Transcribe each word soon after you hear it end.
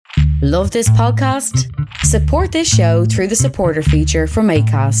Love this podcast? Support this show through the supporter feature from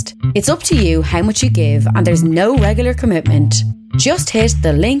Acast. It's up to you how much you give and there's no regular commitment. Just hit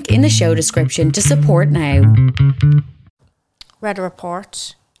the link in the show description to support now. Read a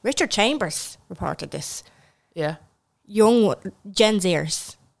report. Richard Chambers reported this. Yeah. Young Gen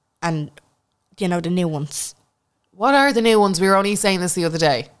Zers and, you know, the new ones. What are the new ones? We were only saying this the other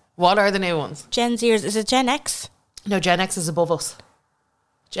day. What are the new ones? Gen Zers. Is it Gen X? No, Gen X is above us.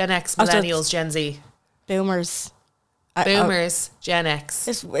 Gen X, millennials, Gen Z. Boomers. Boomers, Gen X.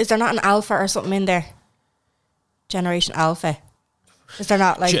 Is there not an alpha or something in there? Generation Alpha. Is there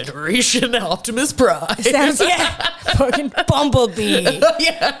not like... Generation Optimus Prime. Sounds, yeah. Fucking Bumblebee.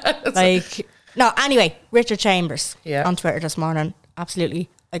 Yeah. Like... No, anyway, Richard Chambers Yeah. on Twitter this morning absolutely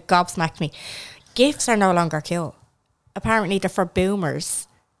like gobsmacked me. GIFs are no longer cool. Apparently they're for boomers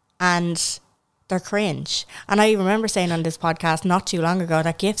and they're cringe. And I remember saying on this podcast not too long ago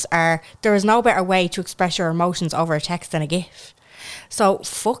that GIFs are... There is no better way to express your emotions over a text than a GIF. So,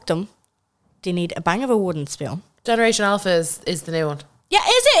 fuck them. They need a bang of a wooden spoon. Generation Alpha is the new one. Yeah, is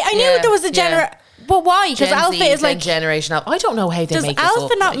it? I knew there was a But why? Because Alpha Z, is like... Generation Alpha. I don't know how they Does make this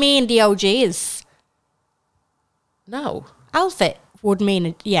Alpha up, not like. mean the OGs? No. Alpha would mean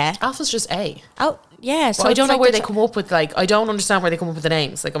it, yeah. Alpha's just A. Yeah, so Well, I don't know like where they come up with, like, I don't understand where they come up with the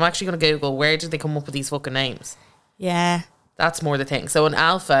names. Like, I'm actually going to Google, where did they come up with these fucking names? Yeah. That's more the thing. So an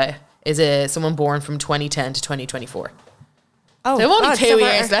alpha is someone born from 2010 to 2024. Oh, They have only God, 2 so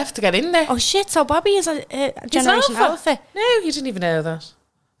years left to get in there. Oh shit, so Bobby is a Generation Alpha. No, you didn't even know that.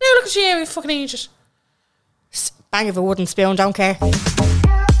 No, look at you fucking idiot. Bang of a wooden spoon, don't care.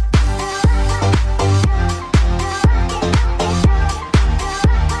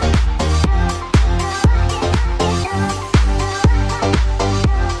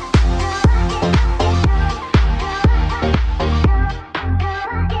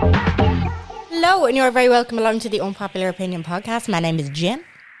 Hello, and you're very welcome along to the Unpopular Opinion podcast. My name is Jen.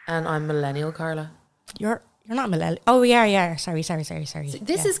 And I'm millennial, Carla. You're not millennial. Oh, yeah. Sorry.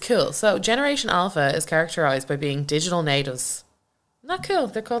 This is cool. So Generation Alpha is characterised by being digital natives. Not cool.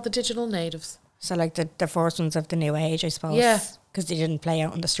 They're called the digital natives. So like the first ones of the new age, I suppose. Yeah. Because they didn't play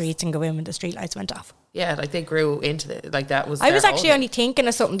out on the streets and go in when the street lights went off. Yeah, like they grew into it. Like that was I was their actually whole only thinking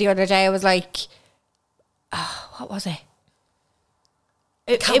of something the other day. I was like, what was it?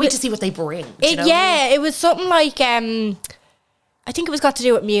 Can't wait to see what they bring. It was something like, I think it was got to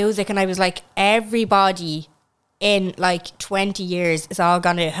do with music. And I was like, everybody in like 20 years is all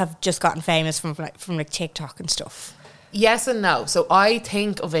going to have just gotten famous from TikTok and stuff. Yes and no. So I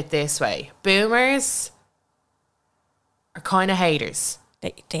think of it this way. Boomers are kind of haters.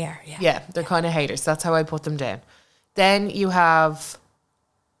 They are, yeah. Yeah, they're kind of haters. That's how I put them down. Then you have,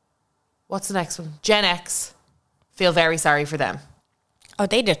 what's the next one? Gen X. Feel very sorry for them. Oh,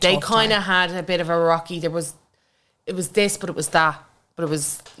 they did. They kind of had a bit of a rocky. It was this, but it was that. But it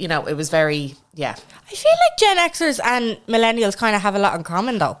was, it was very, yeah. I feel like Gen Xers and millennials kind of have a lot in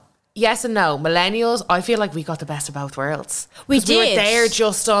common, though. Yes and no. Millennials, I feel like we got the best of both worlds. We did. We were there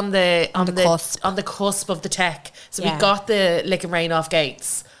just on the cusp of the tech. So Yeah. we got the lick and rain off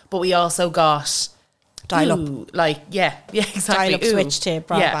gates, but we also got Dial up. exactly. Dial up switch to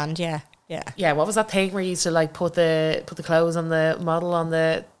broadband, yeah. Yeah, what was that thing where you used to like put the clothes on the model on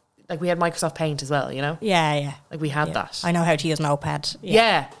the, like we had Microsoft Paint as well, Yeah. Like we had that. I know how to use Notepad.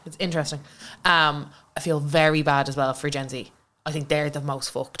 Yeah, it's interesting. I feel very bad as well for Gen Z. I think they're the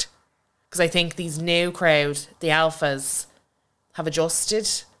most fucked. Because I think these new crowd, the alphas, have adjusted.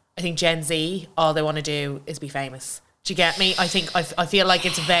 I think Gen Z, all they want to do is be famous. Do you get me? I think I feel like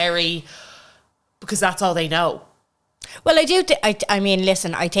it's very, because that's all they know. Well, I do. I mean,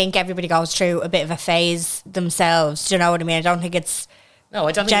 listen, I think everybody goes through a bit of a phase themselves. Do you know what I mean? I don't think it's... No,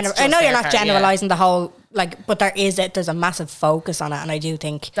 I don't think it's just I know you're their not part, generalising the whole, like, but there's a massive focus on it, and I do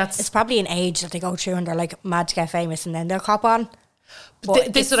think That's... it's probably an age that they go through and they're like mad to get famous, and then they'll cop on.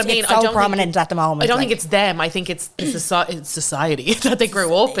 But this is what I mean. It's so prominent at the moment. I don't think it's them. I think it's the society that they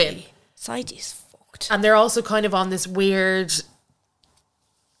grew up in. Society is fucked. And they're also kind of on this weird...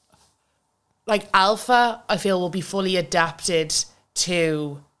 Like, alpha, I feel, will be fully adapted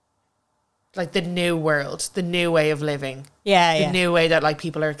to, like, the new world, the new way of living. The new way that, like,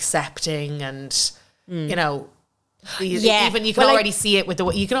 people are accepting and, even you can already see it with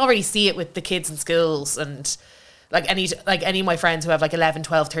the kids in schools and... Like any of my friends who have like 11,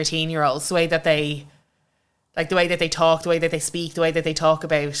 12, 13 year olds, the way that they talk, the way that they speak, the way that they talk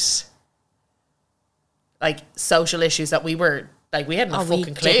about like social issues that we were like, we hadn't a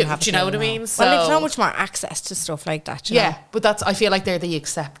fucking clue. Do you know what I mean? So, well, there's so much more access to stuff like that. But I feel like they're the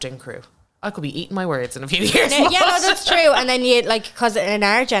accepting crew. I could be eating my words in a few years. No, that's true. And then you like, because in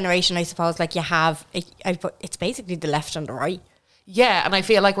our generation, I suppose, like you have, it's basically the left and the right. Yeah, and I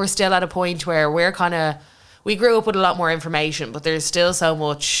feel like we're still at a point where we grew up with a lot more information, but there's still so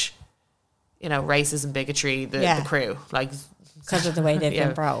much, racism, bigotry, the crew, like because of the way they've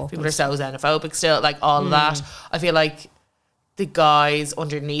been brought up. People are so xenophobic still, like all of that. I feel like the guys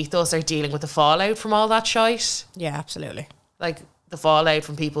underneath us are dealing with the fallout from all that shite. Yeah, absolutely. Like the fallout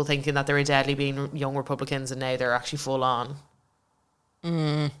from people thinking that they were deadly being young Republicans and now they're actually full on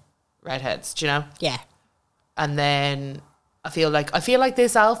redheads, do you know? Yeah. And then I feel like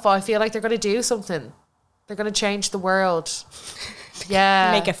this alpha, I feel like they're going to do something. They're going to change the world.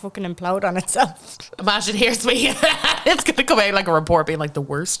 Yeah. Make it fucking implode on itself. Imagine, here's me. It's going to come out like a report being like the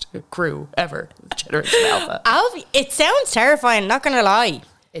worst crew ever. Generation Alpha. It sounds terrifying, not going to lie.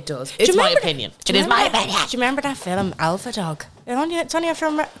 It does. It's my opinion. It is my opinion. Do you remember that film, Alpha Dog? It's only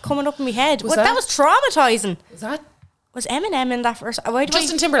after coming up in my head. Was that was traumatising. Was Eminem in that first?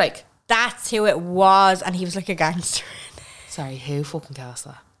 Justin Timberlake. That's who it was, and he was like a gangster. Sorry, who fucking cast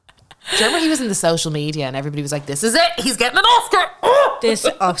that? Do you remember he was in the social media and everybody was like, this is it, he's getting an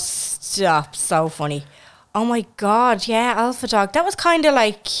Oscar. Stop, so funny. Oh my God, yeah, Alpha Dog. That was kind of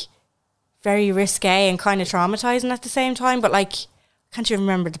like very risque and kind of traumatising at the same time, but like, can't you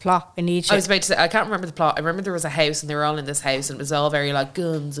remember the plot? I was about to say, I can't remember the plot. I remember there was a house and they were all in this house and it was all very like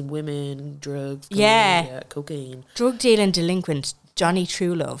guns and women and drugs. Cocaine. Drug dealing delinquent Johnny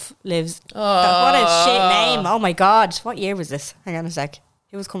Truelove lives. What a shit name. Oh my God. What year was this? Hang on a sec.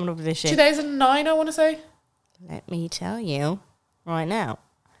 Who was coming up with this shit? 2009, I want to say. Let me tell you right now.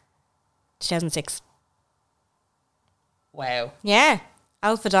 2006. Wow. Yeah.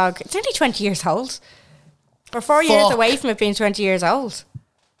 Alpha Dog. It's only 20 years old. We're 4 years away from it being 20 years old.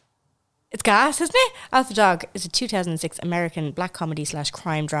 It's gas, isn't it? Alpha Dog is a 2006 American black comedy /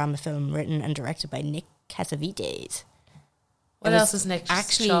 crime drama film written and directed by Nick Cassavetes. What else is Nick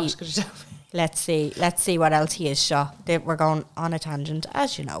shot? Let's see what else he has shot. We're going on a tangent,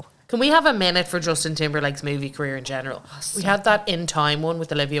 as you know. Can we have a minute for Justin Timberlake's movie career in general? We had that In Time one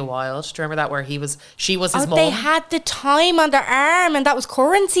with Olivia Wilde. Do you remember that where she was his mum? They had the time on their arm and that was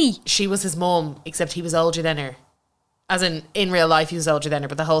currency. She was his mum, except he was older than her. As in real life he was older than her,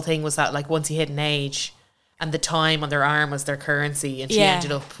 but the whole thing was that like once he hit an age and the time on their arm was their currency and she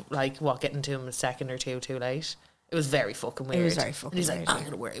ended up like getting to him a second or two too late. It was very fucking weird. It was very fucking weird. And he's like, I'm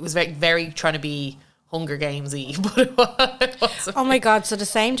going to wear it. It was very, very trying to be Hunger Games-y, but it wasn't. Oh my God, so the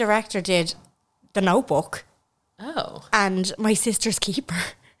same director did The Notebook. Oh. And My Sister's Keeper.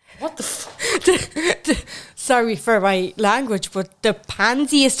 What the sorry for my language, but the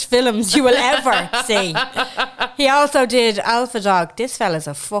pansiest films you will ever see. He also did Alpha Dog. This fella's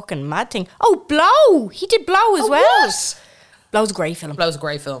a fucking mad thing. Oh, Blow! He did Blow as well. What? Blow's a great film.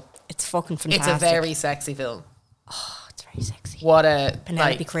 It's fucking fantastic. It's a very sexy film. Oh, it's very sexy. What a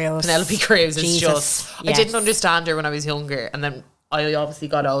Penelope Cruz. Penelope Cruz is Jesus. just. Yes. I didn't understand her when I was younger, and then I obviously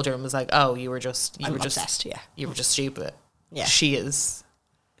got older and was like, "Oh, you were just obsessed, yeah. You were just stupid." Yeah, she's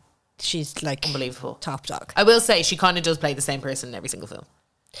like unbelievable, top dog. I will say she kind of does play the same person in every single film.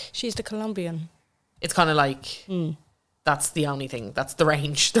 She's the Colombian. It's kind of like that's the only thing. That's the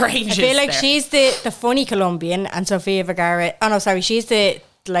range. The range. I feel like she's the funny Colombian, and Sofia Vergara. Oh no, sorry, she's the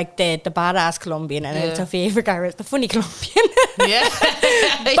badass Colombian, and then Sofia Vergara is the funny Colombian.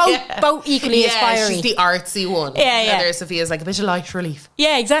 both equally aspiring. She's the artsy one. Yeah. There's Sophia's like a bit of light relief.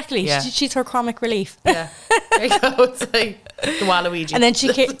 Yeah, exactly. Yeah. She's her comic relief. Yeah, there you go. It's like the Waluigi. And then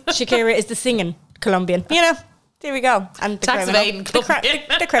Shakira is the singing Colombian. You know, there we go. And the tax evading Colombian.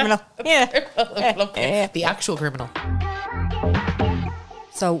 The criminal. Yeah. The actual criminal.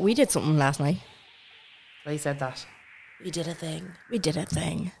 So we did something last night. They said that. We did a thing.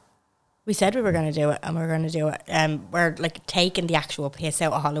 We said we were going to do it, and we're going to do it. We're like taking the actual piss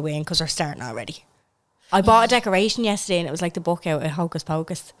out of Halloween because we're starting already. I bought a decoration yesterday, and it was like the book out at Hocus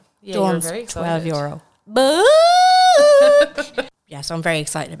Pocus. Yeah, you're very excited. €12. Yeah, so I'm very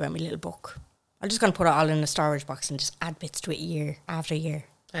excited about my little book. I'm just going to put it all in a storage box and just add bits to it year after year.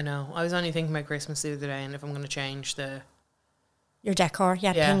 I know. I was only thinking about Christmas the other day, and if I'm going to change your decor.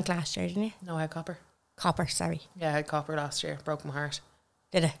 Yeah, pink last year, didn't you? No, I had copper. Copper, sorry. Yeah, I had copper last year. Broke my heart.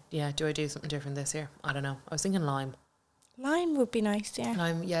 Did it? Yeah, do I do something different this year? I don't know. I was thinking lime. Lime would be nice, yeah.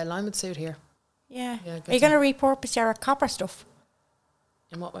 Lime would suit here. Yeah. Are you going to repurpose your copper stuff?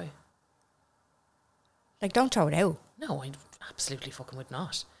 In what way? Like, don't throw it out. No, I absolutely fucking would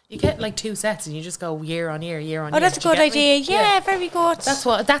not. You get like 2 sets and you just go year on year. Oh, that's a good idea. Yeah, very good. That's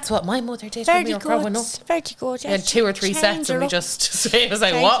what my mother did when we were growing up. Very good. We had 2 or 3 sets and we just it was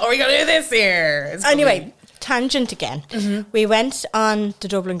like, what are we going to do this year? Anyway, tangent again. Mm-hmm. We went on the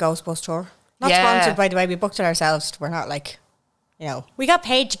Dublin Ghost Bus tour. Not sponsored, by the way. We booked it ourselves. We're not like, you know, we got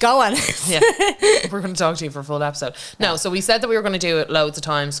paid to go on this. Yeah. We're going to talk to you for a full episode. No, so we said that we were going to do it loads of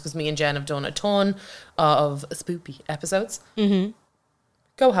times because me and Jen have done a ton of spoopy episodes. Mm-hmm.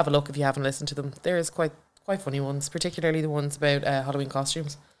 Go have a look if you haven't listened to them. There's quite funny ones, particularly the ones about Halloween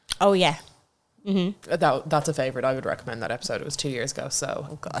costumes. Oh, yeah. Mm-hmm. That's a favourite. I would recommend that episode. It was 2 years ago,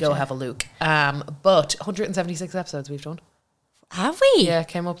 so go have a look. But 176 episodes we've done. Have we? Yeah,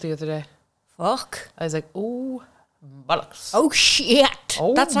 came up the other day. Fuck. I was like, oh, bollocks. Oh, shit.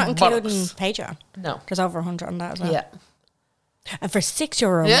 Oh, that's not including bollocks. Patreon. No. There's over 100 on that as well. Yeah. And for €6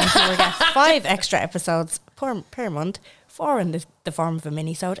 a month, you'll get 5 extra episodes per month, 4 in the form of a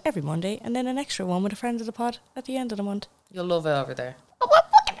mini-sode every Monday, and then an extra one with a friend of the pod at the end of the month. You'll love it over there.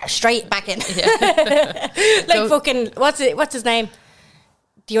 Straight back in. Yeah. Like fucking, what's his name?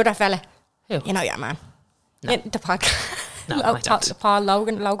 The other fella. Who? You know your man. No. The podcast. No, I don't.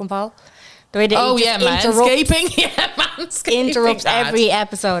 Logan Paul. The way that manscaping. Yeah, manscaping. Interrupts every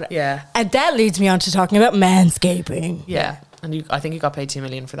episode. Yeah. And that leads me on to talking about manscaping. Yeah. And I think you got paid $2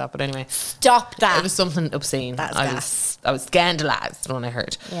 million for that, but anyway. Stop that. It was something obscene. I was scandalised when I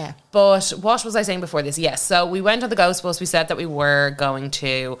heard. Yeah. But what was I saying before this? Yes, so we went on the Ghost Bus. We said that we were going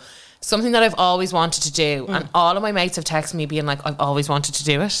to something that I've always wanted to do. And all of my mates have texted me being like, I've always wanted to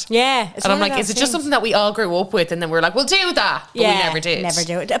do it. Yeah. And I'm like, is it just something that we all grew up with? And then we're like, we'll do that. But we never did. Never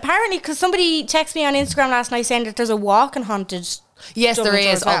do it. Apparently, because somebody texted me on Instagram last night saying that there's a walk in haunted. Yes, Dublin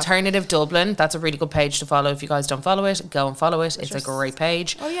there is. well. Alternative Dublin. That's a really good page to follow. If you guys don't follow it, go and follow it. It's a great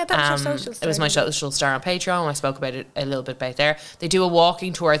page. Oh yeah, that was your social star. It was my social star on Patreon. I spoke about it a little bit about there. They do a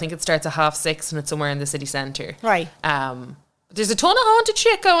walking tour. I think it starts at 6:30 and it's somewhere in the city centre. Right. There's a ton of haunted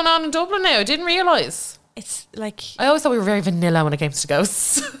shit going on in Dublin now. I didn't realise. It's like... I always thought we were very vanilla when it came to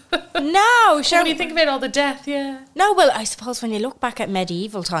ghosts. No, sure. When you think about all the death, yeah. No, well, I suppose when you look back at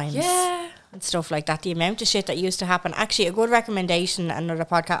medieval times... Yeah. And stuff like that, the amount of shit that used to happen. Actually, a good recommendation, another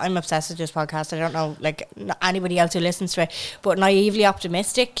podcast. I'm obsessed with this podcast. I don't know, like, anybody else who listens to it. But Naively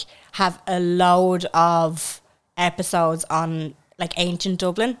Optimistic have a load of episodes on, like, ancient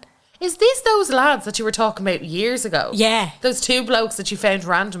Dublin. Is this those lads that you were talking about years ago? Yeah. Those 2 blokes that you found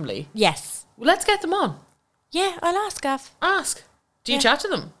randomly? Yes. Well, let's get them on. Yeah, I'll ask, Gav. Ask. Do you chat to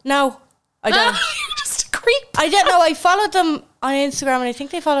them? No, I don't. You're just a creep. I don't know. I followed them on Instagram and I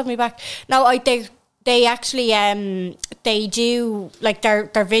think they followed me back. No, they actually they do like their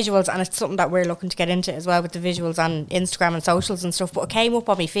visuals, and it's something that we're looking to get into as well with the visuals on Instagram and socials and stuff. But it came up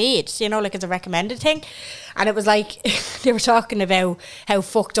on my feed, you know, like as a recommended thing, and it was like they were talking about how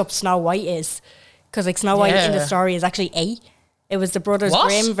fucked up Snow White is, because like Snow White in the story is actually A. It was the Brothers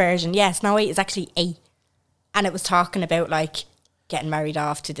Grimm version. Yeah, Snow White is actually A, and it was talking about like getting married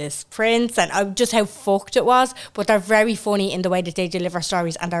off to this prince and just how fucked it was. But they're very funny in the way that they deliver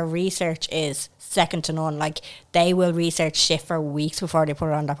stories, and their research is second to none. Like, they will research shit for weeks before they put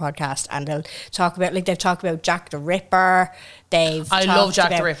it on their podcast, and they'll talk about, like, they've talked about Jack the Ripper. I love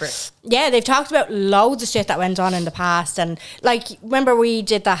Jack the Ripper. Yeah, they've talked about loads of shit that went on in the past. And like, remember we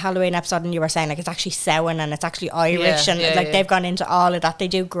did that Halloween episode and you were saying like it's actually Samhain and it's actually Irish, they've gone into all of that. They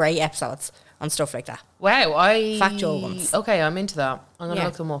do great episodes on stuff like that. Wow, factual ones. Okay, I'm into that. I'm gonna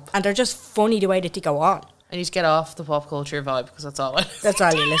look them up. And they're just funny the way that they go on. I need to get off the pop culture vibe because that's all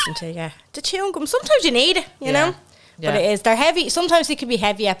you listen to. Yeah, the chewing gum. Sometimes you need it, you know. Yeah. But it is. They're heavy. Sometimes they can be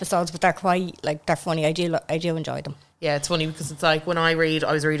heavy episodes, but they're quite like they're funny. I do enjoy them. Yeah, it's funny because it's like when I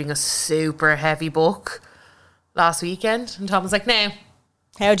was reading a super heavy book last weekend, and Tom was like, "No,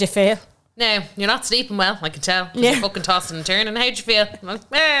 how'd you feel? No, you're not sleeping well. I can tell. You're fucking tossing and turning. How'd you feel?" I'm like,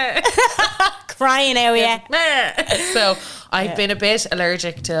 meh. Crying out, So I've been a bit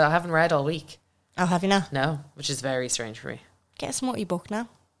allergic to. I haven't read all week. Oh, have you not? No, which is very strange for me. Get a smutty book now.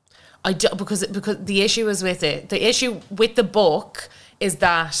 I do, because the issue is with it. The issue with the book is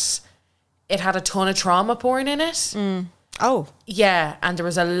that it had a ton of trauma porn in it. Mm. Oh. Yeah, and there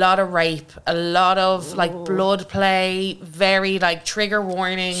was a lot of rape, a lot of like blood play, very like trigger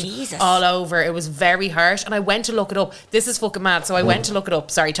warning all over. It was very harsh. And I went to look it up. This is fucking mad. So I went to look it up.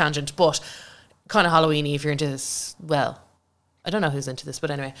 Sorry, tangent, but kind of Halloween-y if you're into this. Well, I don't know who's into this,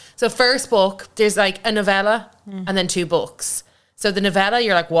 but anyway. So first book, there's like a novella and then 2 books. So the novella,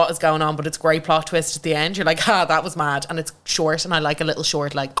 you're like, what is going on? But it's great plot twist at the end. You're like, that was mad. And it's short, and I like a little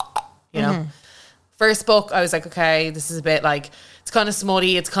short, like, you know. First book, I was like, okay, this is a bit like, it's kind of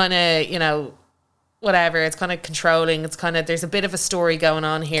smutty. It's kind of, you know, whatever. It's kind of controlling. It's kind of, there's a bit of a story going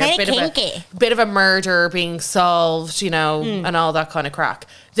on here. Kind of kinky. A bit of a murder being solved, you know, and all that kind of crack.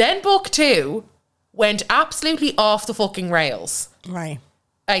 Then book 2 went absolutely off the fucking rails. Right.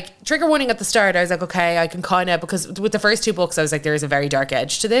 Like, trigger warning at the start, I was like, okay, I can kind of, because with the first 2 books, I was like, there is a very dark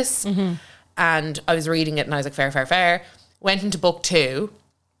edge to this. And I was reading it and I was like, fair. Went into book 2.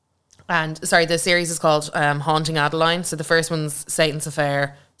 And sorry, the series is called Haunting Adeline. So the first one's Satan's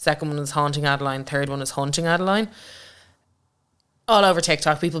Affair, second one is Haunting Adeline, third one is Hunting Adeline. All over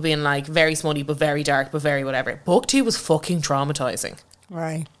TikTok, people being like, very smutty, but very dark, but very whatever. Book 2 was fucking traumatizing.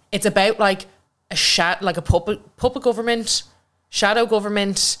 Right. It's about like a puppet government, shadow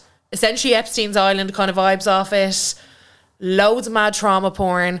government, essentially Epstein's Island kind of vibes off it. Loads of mad trauma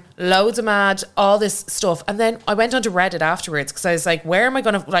porn, loads of mad, all this stuff. And then I went onto Reddit afterwards because I was like, where am I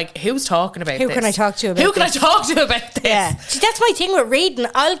going to, like, who's talking about this? Who can I talk to about this? Who can I talk to about this? Yeah. See, that's my thing with reading.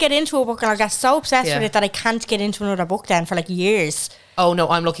 I'll get into a book and I'll get so obsessed with it that I can't get into another book then for like years. Oh, no,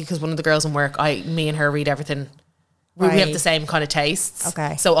 I'm lucky because one of the girls in work, me and her read everything. We have the same kind of tastes.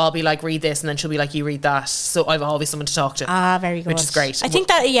 Okay. So I'll be like, read this, and then she'll be like, you read that. So I've always someone to talk to. Ah, very good. Which is great. I think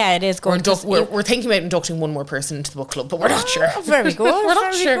that, it is good. We're thinking about inducting one more person into the book club, but we're not sure. Very good. We're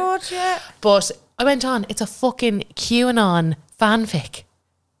not sure. Good, yeah. But I went on, it's a fucking QAnon fanfic.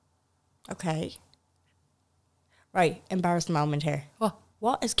 Okay. Right, embarrassing moment here.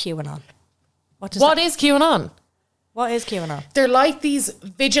 What is QAnon? What is QAnon? What is QAnon? They're like these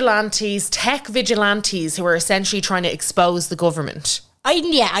vigilantes, tech vigilantes, who are essentially trying to expose the government. I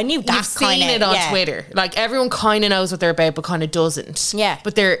knew that. You've seen it on Twitter. Like, everyone kind of knows what they're about, but kind of doesn't. Yeah.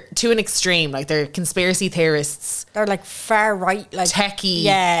 But they're to an extreme. Like, they're conspiracy theorists. They're like far right, like techie.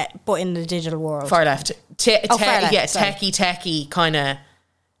 Yeah, but in the digital world. Far left. Far left. Yeah, sorry. techie kind of.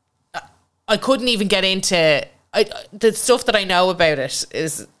 I couldn't even get into. The stuff that I know about it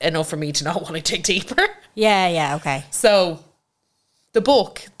is enough for me to not want to dig deeper. Yeah, okay. So, the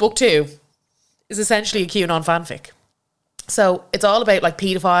book 2, is essentially a QAnon fanfic. So, it's all about like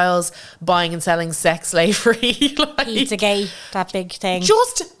paedophiles buying and selling sex slavery. Like, Pizzagate, that big thing.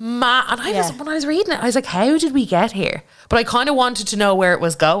 Just mad. And when I was reading it, I was like, how did we get here? But I kind of wanted to know where it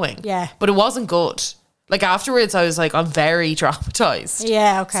was going. Yeah. But it wasn't good. Like, afterwards, I was like, I'm very traumatized.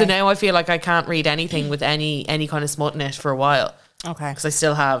 Yeah, okay. So now I feel like I can't read anything with any kind of smut in it for a while. Okay. Because I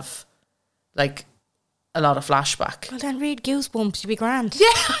still have, like, a lot of flashback. Well, then read Goosebumps, you'd be grand.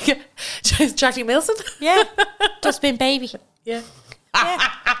 Yeah. Jackie Wilson? Yeah. Dustbin Baby. Yeah.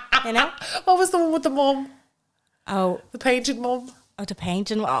 You know? What was the one with the mum? Oh. The painted mum? Oh, the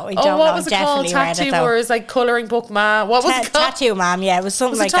painting. Oh, I don't know. What was it called? Read Tattoo, it, though. or is like colouring book ma? What was it called? Tattoo Mom, yeah. It was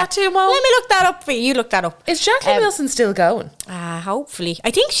something like that. Tattoo Mom? Let me look that up for you. You look that up. Is Jackie Wilson still going? Hopefully. I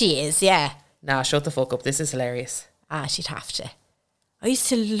think she is, yeah. Nah, shut the fuck up. This is hilarious. She'd have to. I used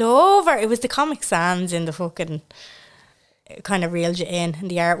to love her. It was the Comic Sans in the fucking... It kind of reeled you in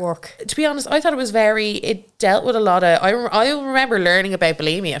the artwork. To be honest, I thought it dealt with a lot of... I remember learning about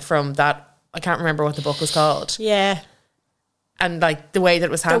bulimia from that... I can't remember what the book was called. Yeah. And like the way that it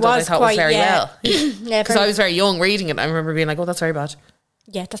was handled, I thought was very well. Yeah, because I was very young reading it. I remember being like, "Oh, that's very bad."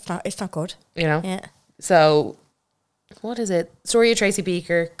 Yeah, it's not good. You know. Yeah. So, what is it? Story of Tracy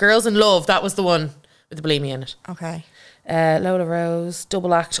Beaker, Girls in Love. That was the one with the bulimia in it. Okay. Lola Rose,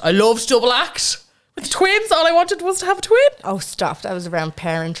 Double Act. I loved Double Act with the twins. All I wanted was to have a twin. Oh, stop! That was around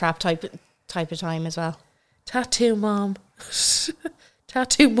Parent Trap type of time as well. Tattoo Mom,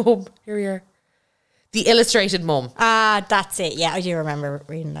 Tattoo Mum. Here we are. The Illustrated Mum. That's it. Yeah, I do remember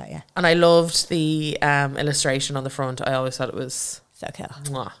reading that, yeah. And I loved the illustration on the front. I always thought it was... So cool.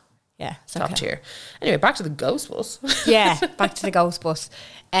 Mwah. Yeah, so top tier. Anyway, back to the Ghost Bus. Yeah, back to the Ghost Bus.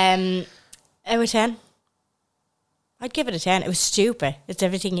 Out of 10? I'd give it a 10. It was stupid. It's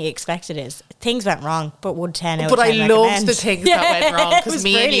everything you expected it is. Things went wrong, but would 10 out of 10 But I loved recommend. the things that went wrong because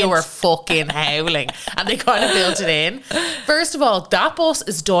me and you brilliant. were fucking howling and they kind of built it in. First of all, that bus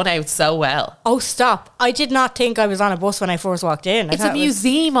is done out so well. Oh, stop. I did not think I was on a bus when I first walked in. It's a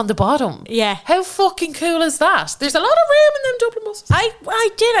museum on the bottom. Yeah. How fucking cool is that? There's a lot of room in them Dublin buses. I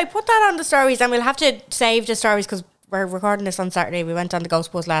did. I put that on the stories and we'll have to save the stories because we're recording this on Saturday. We went on the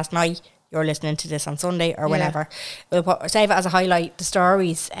Ghost Bus last night. You're listening to this on Sunday or whenever. We'll save it as a highlight, the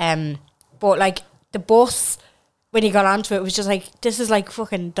stories. But like the bus, when you got onto it, was just like, this is like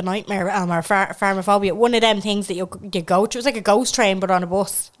fucking the nightmare of Elmer, pharmaphobia. One of them things that you go to. It was like a ghost train, but on a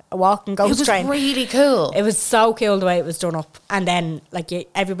bus, a walking ghost train. It was really cool. It was so cool the way it was done up. And then like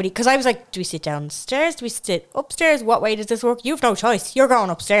everybody, because I was like, do we sit downstairs? Do we sit upstairs? What way does this work? You have no choice. You're going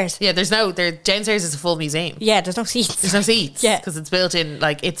upstairs. Yeah, downstairs is a full museum. Yeah, there's no seats. There's no seats. Yeah. Because it's built in,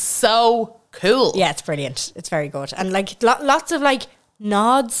 like, it's so cool. Yeah, it's brilliant. It's very good. And like lots of like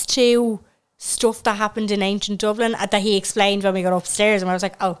nods to stuff that happened in ancient Dublin that he explained when we got upstairs. And I was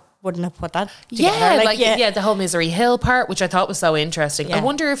like, oh, wouldn't have put that together. Yeah, the whole Misery Hill part, which I thought was so interesting. Yeah. I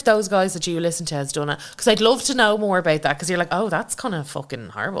wonder if those guys that you listen to has done it, because I'd love to know more about that, because you're like, oh, that's kind of fucking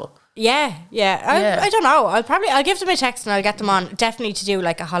horrible. Yeah. I don't know. I'll give them a text and I'll get them on. Definitely to do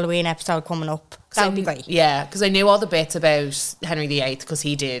like a Halloween episode coming up. That would be great. Yeah, because I knew all the bits about Henry VIII because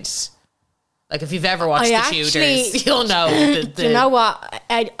he did. Like, if you've ever watched The Tudors, you'll know. Do you know what?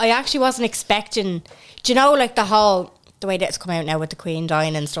 I actually wasn't expecting. Do you know, like, the way that's come out now with the Queen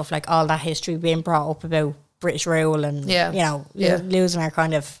dying and stuff, like all that history being brought up about British rule and, losing our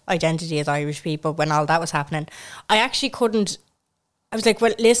kind of identity as Irish people when all that was happening. I actually couldn't. I was like,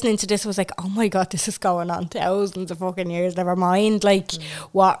 well, listening to this, I was like, oh my God, this is going on thousands of fucking years. Never mind, like,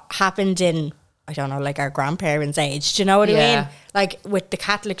 what happened in, I don't know, like our grandparents' age. Do you know what I mean? Like, with the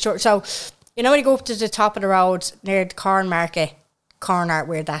Catholic Church. So, you know when you go up to the top of the road near the corn market corner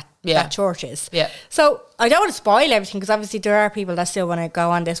where that church is? Yeah. So I don't want to spoil everything because obviously there are people that still want to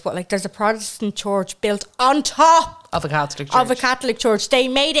go on this, but like there's a Protestant church built on top of a Catholic church. They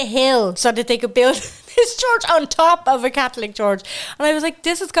made a hill so that they could build this church on top of a Catholic church. And I was like,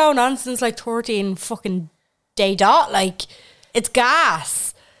 this is going on since like 13 fucking day dot. Like, it's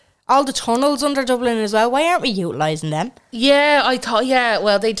gas. All the tunnels under Dublin as well. Why aren't we utilising them? Yeah, I thought,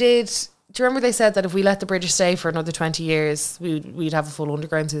 well, they did. Do you remember they said that if we let the British stay for another 20 years, we'd have a full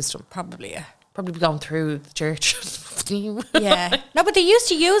underground system? Probably, yeah. Probably be going through the church. Yeah. No, but they used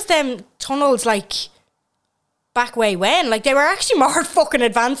to use them tunnels like back way when. Like, they were actually more fucking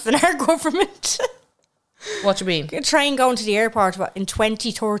advanced than our government. What do you mean? A train going to the airport in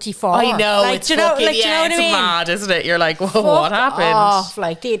 2034. I know, like, it's fucking, it's mad, isn't it? You're like, whoa, what happened? Off.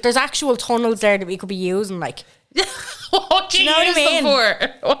 Like, there's actual tunnels there that we could be using, like. What do you use them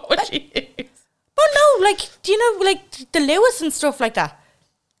for? What would you use? But no, like, do you know, like, the Lewis and stuff like that?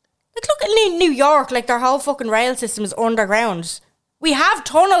 Like, look at New York, like, their whole fucking rail system is underground. We have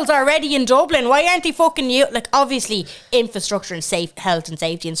tunnels already in Dublin. Why aren't they fucking like, obviously, infrastructure and health and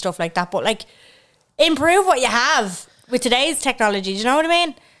safety and stuff like that, but, like, improve what you have with today's technology. Do you know what I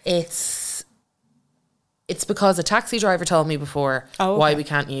mean? It's because a taxi driver told me before why we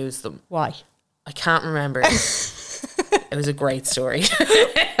can't use them. Why? I can't remember. It was a great story.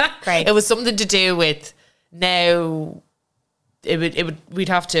 Great. It was something to do with now. We'd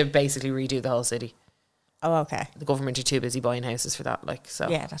have to basically redo the whole city. Oh, okay. The government are too busy buying houses for that. Like, so.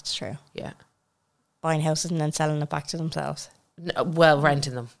 Yeah, that's true. Yeah. Buying houses and then selling it back to themselves. No, well,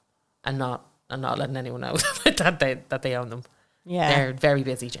 renting them and not letting anyone know that they own them. Yeah. They're very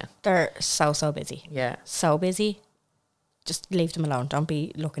busy, Jen. They're so busy. Yeah. So busy. Just leave them alone. Don't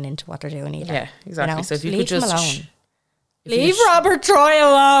be looking into what they're doing either. Yeah, exactly. You know? So if you leave could just them alone. Leave Robert Troy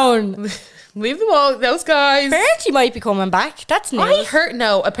alone. Leave them all, those guys. Bertie might be coming back. That's new. I heard,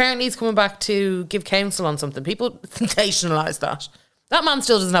 no, apparently he's coming back to give counsel on something. People sensationalise that. That man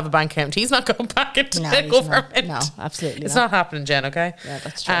still doesn't have a bank account. He's not going back into the government. No, absolutely It's not happening, Jen, okay? Yeah,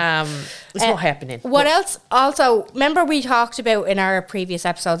 that's true. It's not happening. What else? Also, remember we talked about in our previous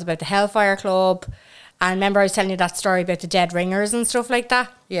episodes about the Hellfire Club, and remember I was telling you that story about the dead ringers and stuff like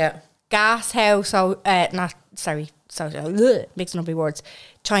that? Yeah. Gas House, mixing up my words.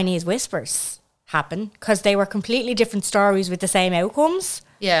 Chinese Whispers happen because they were completely different stories with the same outcomes.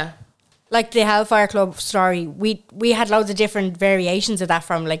 Yeah. Like the Hellfire Club story, we had loads of different variations of that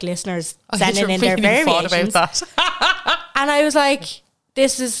from like listeners sending in their variations. About that. And I was like,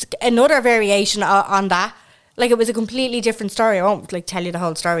 this is another variation on that. Like, it was a completely different story. I won't like tell you the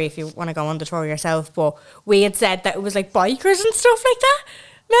whole story if you want to go on the tour yourself, but we had said that it was like bikers and stuff like that.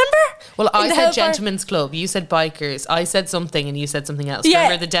 Remember? Well, I said gentlemen's club, you said bikers. I said something and you said something else. Yeah.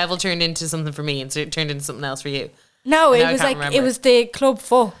 Remember, the devil turned into something for me and turned into something else for you. No, it was like remember. It was the club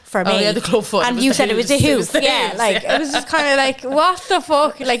foot for me. Oh yeah, the club foot. And you said it was the hoof. Yeah, like it was just kind of like, what the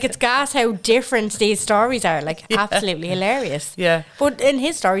fuck? Like, it's gas how different these stories are. Like, absolutely hilarious. Yeah. But in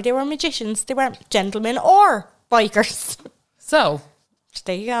his story, they were magicians. They weren't gentlemen or bikers. So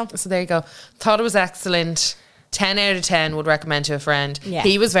there you go. So there you go. Thought it was excellent. 10 out of 10 would recommend to a friend. Yeah.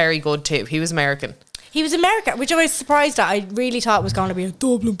 He was very good too. He was American. He was American, which I was surprised at. I really thought it was going to be a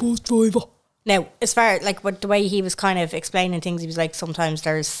Dublin bus driver. Now, as far like with the way he was kind of explaining things, he was like, sometimes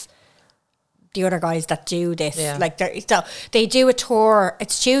there's the other guys that do this. Yeah. Like, so they do a tour.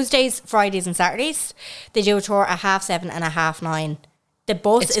 It's Tuesdays, Fridays, and Saturdays. They do a tour at 7:30 and 9:30. The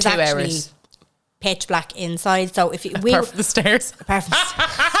bus is actually 2 hours. Pitch black inside. So if apart from the stairs,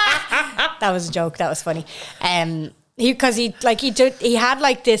 that was a joke. That was funny. He had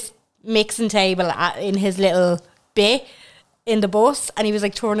like this mixing table in his little bit in the bus, and he was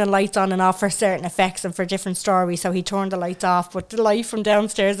like turning lights on and off for certain effects and for different stories. So he turned the lights off, but the light from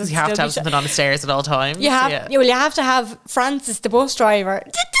downstairs is you have to have something on the stairs at all times. You have to have Francis, the bus driver.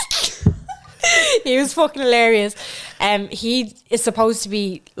 He was fucking hilarious. He is supposed to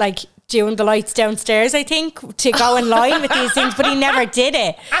be like doing the lights downstairs, I think, to go in line with these things, but he never did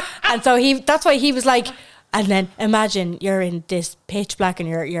it. And so that's why he was like, and then imagine you're in this pitch black and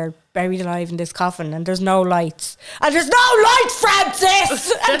you're buried alive in this coffin and there's no lights. And there's no light,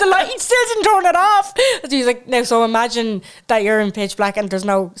 Francis! And the light, he still didn't turn it off. So he's like, no, so imagine that you're in pitch black and there's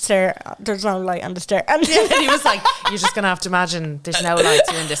no light on the stair. And he was like, you're just going to have to imagine there's no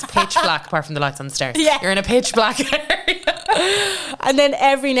lights. You're in this pitch black apart from the lights on the stairs. Yeah. You're in a pitch black area. And then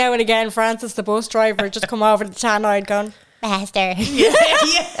every now and again, Francis, the bus driver, just come over the tannoid going, Master. Yeah.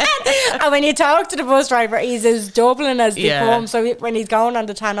 And when you talk to the bus driver, he's as Dublin as they come. So when he's going on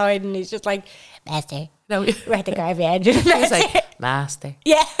the tannoid and he's just like, Master. No, we're at the graveyard. He's like, Master.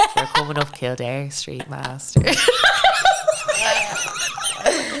 Yeah. We're coming up Kildare Street, Master.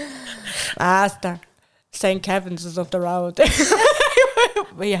 Master. St. Kevin's is up the road.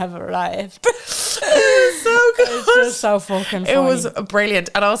 We have arrived. So good. It's just so fucking funny. It was brilliant.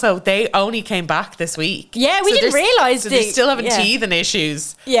 And also, they only came back this week. Yeah, we didn't realise they're still having teething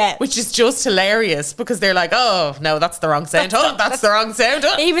issues. Yeah. Which is just hilarious because they're like, oh, no, that's the wrong sound. That's the wrong sound.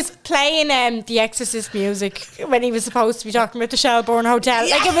 He was playing The Exorcist music when he was supposed to be talking about the Shelbourne Hotel.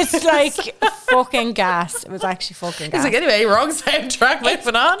 Like, it was like fucking gas. It was actually fucking gas. He's like, anyway, wrong soundtrack,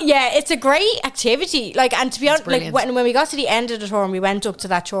 moving on. Yeah, it's a great activity. Like, and to be honest, like when we got to the end of the tour and we went up to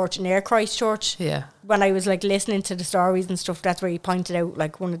that church near Christchurch. Yeah. When I was like listening to the stories and stuff, that's where he pointed out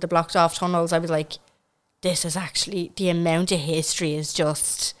like one of the blocked off tunnels. I was like, this is actually, the amount of history is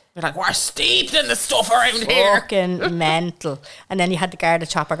just... You're like, we're steeped in the stuff around here. Fucking mental. And then you had the Garda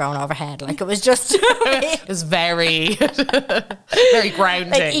chopper going overhead. Like, it was just... It was very, very grounding.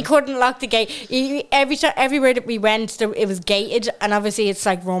 Like, he couldn't lock the gate. Everywhere that we went, it was gated. And obviously it's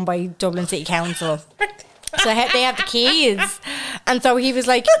like run by Dublin City Council. So they have the keys. And so he was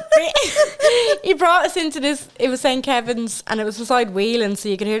like, he brought us into this, it was St. Kevin's and it was beside Whelan, so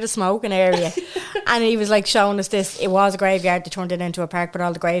you could hear the smoking area. And he was like showing us this, it was a graveyard, they turned it into a park, but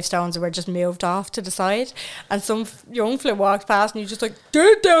all the gravestones were just moved off to the side. And some young fella walked past and he was just like,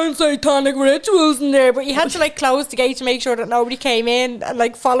 they're down satanic rituals in there. But you had to like close the gate to make sure that nobody came in and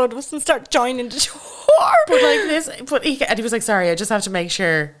like followed us and start joining the tour. But like this, and he was like, sorry, I just have to make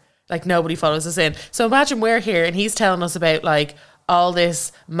sure like nobody follows us in. So imagine we're here and he's telling us about like all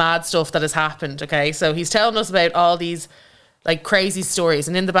this mad stuff that has happened, okay? So he's telling us about all these like crazy stories,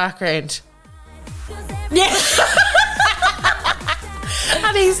 and in the background, yeah.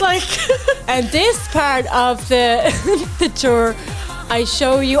 And he's like, and this part of the tour, I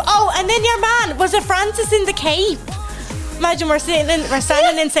show you. Oh, and then your man, was it Francis in the Cape? Imagine we're standing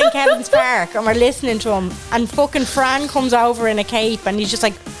in St. Kevin's Park and we're listening to him, and fucking Fran comes over in a cape and he's just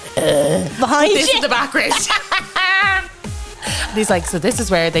like behind this you. in the background. And he's like, so this is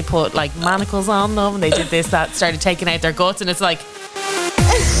where they put like manacles on them and they did this, that, started taking out their guts, and it's like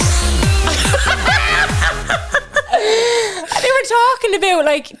they were talking about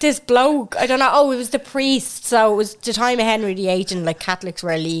like this bloke, I don't know, oh, it was the priest, so it was the time of Henry VIII and like Catholics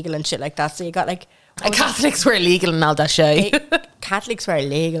were illegal and shit like that, so you got like Catholics were illegal and all that shit. Catholics were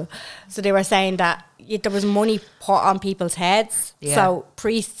illegal, so they were saying that there was money put on people's heads. Yeah. So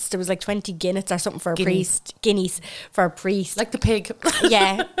priests, there was like 20 guineas or something for a priest, guineas for a priest, like the pig.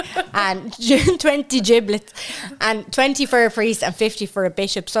 Yeah, and 20 giblets, and 20 for a priest and 50 for a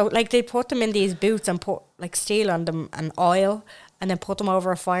bishop. So like they put them in these boots and put like steel on them and oil, and then put them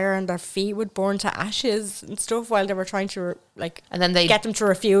over a fire, and their feet would burn to ashes and stuff while they were trying to like, and then they get them to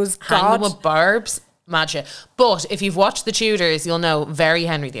refuse hang God. Them with barbs. Magic. But if you've watched the Tudors, you'll know very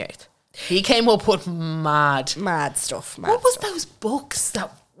Henry VIII. He came up with mad stuff. What was those books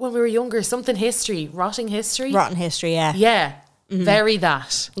that when we were younger? Something history, Rotten History, yeah. Yeah, very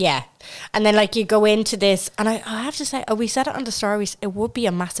that. Yeah. And then like you go into this, and I have to say, we said it on the stories, it would be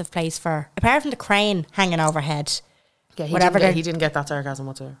a massive place for, apart from the crane hanging overhead. Yeah, he didn't get that sarcasm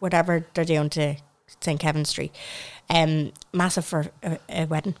whatsoever. Whatever they're doing to St. Kevin's Street. Massive for a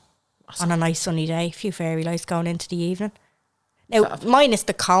wedding. On a nice sunny day, a few fairy lights going into the evening. Now, minus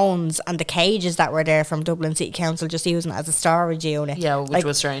the cones and the cages that were there from Dublin City Council, just using it as a storage unit. Yeah, which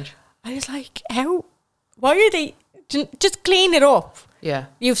was strange. I was like, why are they, just clean it up. Yeah.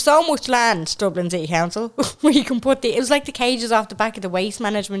 You've so much land, Dublin City Council, where you can put it was like the cages off the back of the waste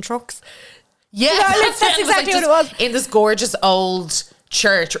management trucks. Yeah, that's exactly what it was. In this gorgeous old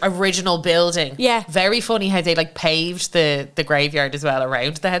church, original building. Yeah. Very funny how they like paved the graveyard as well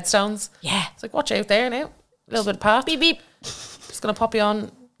around the headstones. Yeah. It's like, watch out there now. A little bit of path. Beep, beep. Just going to pop you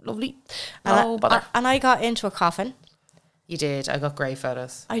on. Lovely. No bother. And I got into a coffin. You did. I got great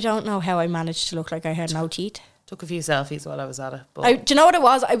photos. I don't know how I managed to look like I had no teeth. Took a few selfies while I was at it. But do you know what it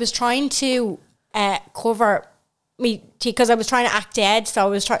was? I was trying to cover me because I was trying to act dead, so I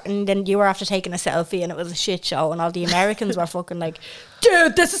was trying, and then you were after taking a selfie, and it was a shit show, and all the Americans were fucking like,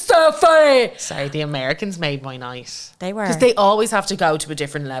 dude, this is so funny. Sorry, the Americans made my night. They were, because they always have to go to a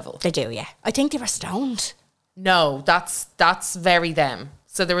different level. They do, yeah. I think they were stoned. No, that's very them.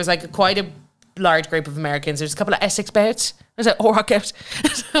 So there was like quite a large group of Americans. There's a couple of Essex bets. There's a Rocket.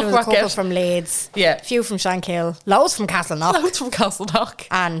 There was a couple from Leeds. Yeah. A few from Shankill. Loads from Castleknock. Loads from Castleknock.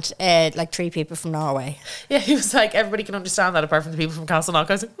 And like 3 people from Norway. Yeah, he was like, everybody can understand that apart from the people from Castleknock.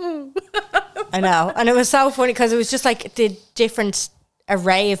 I was like, I know. And it was so funny because it was just like the different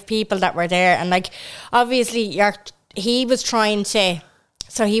array of people that were there. And like, obviously, he was trying to...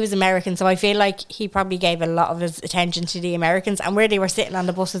 So he was American, so I feel like he probably gave a lot of his attention to the Americans. And where they were sitting on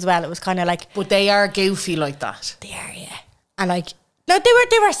the bus as well, it was kind of like... But they are goofy like that. They are, yeah. And like... No,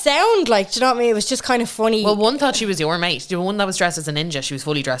 they were sound, like, do you know what I mean? It was just kind of funny. Well, one thought she was your mate. The one that was dressed as a ninja, she was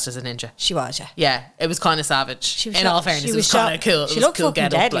fully dressed as a ninja. She was, yeah. Yeah, it was kind of savage. In all fairness, it was kind of cool. She looked cool fucking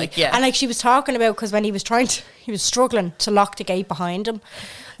deadly. Like, yeah. And like she was talking about, because when he was struggling to lock the gate behind him.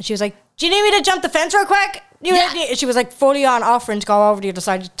 And she was like, do you need me to jump the fence real quick? She was like fully on offering to go over the other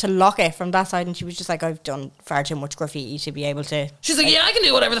side to lock it from that side, and she was just like, I've done far too much graffiti to be able to. She's like, yeah, I can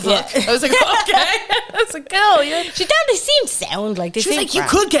do whatever the fuck. Yeah. I was like, okay. I was like, cool. Yeah. They seemed sound like they. She was like, you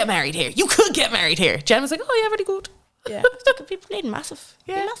could get married here. You could get married here. Jen was like, oh yeah, very good. Yeah, it could be massive.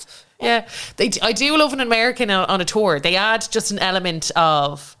 Yeah, massive. Yeah, I do love an American on a tour. They add just an element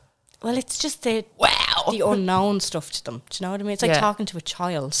of. Well, it's just the unknown stuff to them. Do you know what I mean? It's like talking to a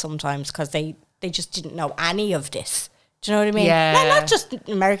child sometimes because they just didn't know any of this. Do you know what I mean? Yeah. Not just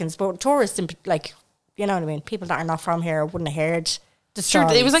Americans, but tourists, like, you know what I mean? People that are not from here wouldn't have heard the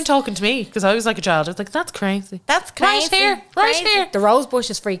stories. It was like talking to me because I was like a child. I was like, that's crazy. That's crazy. Right here. The rose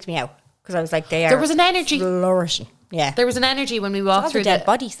bushes freaked me out because I was like, there was an energy. Flourishing. Yeah. There was an energy when we walked through the dead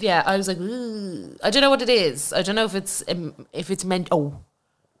bodies. Yeah, I was like, ooh. I don't know what it is. I don't know if it's meant. Oh.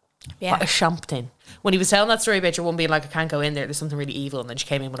 Yeah. What a something. When he was telling that story about your one being like, I can't go in there, there's something really evil, and then she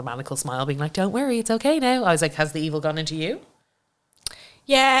came in with a maniacal smile being like, don't worry, it's okay now. I was like, has the evil gone into you?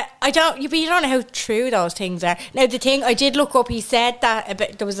 Yeah, but you don't know how true those things are. Now the thing, I did look up, he said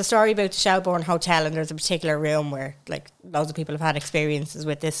that there was a story about the Shelbourne Hotel, and there's a particular room where like loads of people have had experiences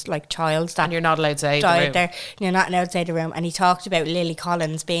with this like child that and you're not allowed to say died the room. There. You're not allowed to say the room. And he talked about Lily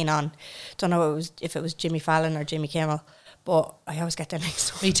Collins being on, don't know if it was Jimmy Fallon or Jimmy Kimmel, but I always get that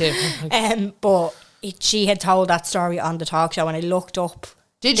mixed up. Me too. But she had told that story on the talk show, and I looked up.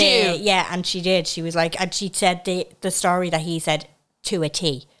 Did you? Yeah, and she did. She was like, and she said the story that he said to a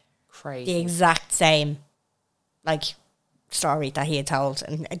T. Crazy. The exact same, like, story that he had told,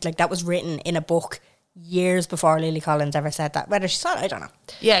 and like that was written in a book years before Lily Collins ever said that. Whether she saw it, I don't know.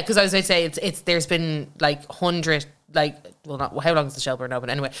 Yeah, because I was going to say it's there's been like 100, like, well, not how long is the Shelbourne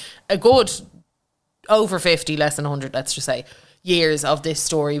open anyway? A good over 50, less than 100, let's just say, years of this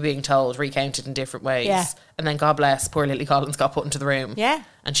story being told, recounted in different ways. Yeah. And then, God bless, poor Lily Collins got put into the room. Yeah.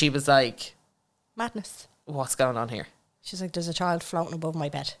 And she was like, madness. What's going on here? She's like, there's a child floating above my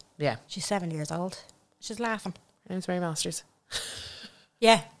bed. Yeah. She's 7 years old. She's laughing. Her name's Mary Masters.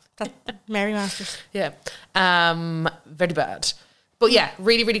 Yeah. Mary Masters. Yeah. Very bad. But yeah,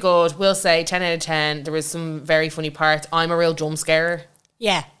 really, really good. We'll say 10 out of 10. There was some very funny parts. I'm a real jump scarer.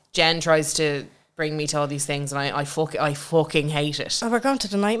 Yeah. Jen tries to bring me to all these things, and I fucking hate it. Oh, we're going to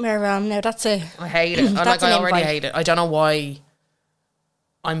the nightmare realm now. I hate it. I already hate it. I don't know why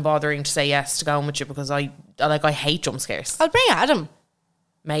I'm bothering to say yes to going with you, because I hate jump scares. I'll bring Adam.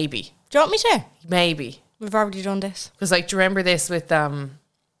 Maybe. Do you want me to? Maybe. We've already done this. Because like, do you remember this with do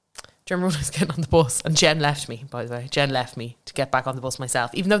you remember when I was getting on the bus and Jen left me, by the way? Jen left me to get back on the bus myself,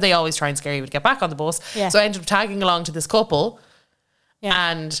 even though they always try and scare you to get back on the bus. Yeah. So I ended up tagging along to this couple.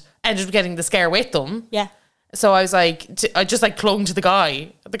 Yeah. And ended up getting the scare with them. Yeah. So I was like, I just like clung to the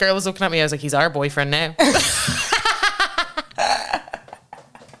guy. The girl was looking at me. I was like, he's our boyfriend now.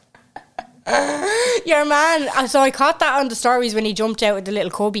 Your man. So I caught that on the stories when he jumped out with the little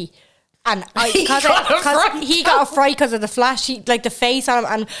cubby. And he got a fright because of the flash, like the face on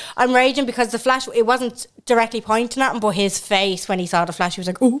him, and I'm raging because the flash, it wasn't directly pointing at him, but his face when he saw the flash, he was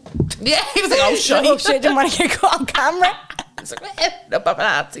like, "Ooh!" Yeah, he was like, "Oh shit!" Oh shit! Didn't want to get caught on camera. He's like, "No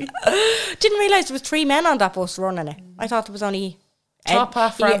paparazzi." Didn't realise there was 3 men on that bus running it. I thought there was only top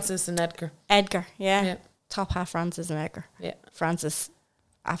half Francis and Edgar. Edgar, yeah. Top half Francis and Edgar. Yeah, Francis,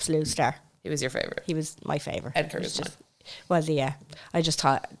 absolute star. He was your favourite. He was my favourite. Edgar was just, well, yeah. I just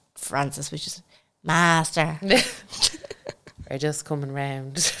thought Francis was just master. We're just coming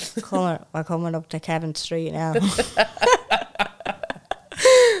round. We're coming up to Kevin Street now.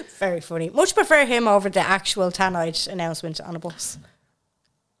 Very funny. Much prefer him over the actual Tannoy announcement on a bus.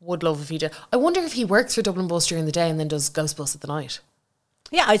 would love if he did. I wonder if he works for Dublin Bus during the day and then does Ghost Bus at the night.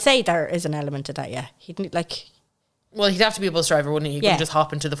 Yeah, I'd say there is an element to that, yeah. He'd like... Well, he'd have to be a bus driver, wouldn't he? He couldn't just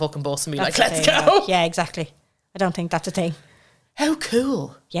hop into the fucking bus and be that's like, let's go. Yeah, exactly. I don't think that's a thing. How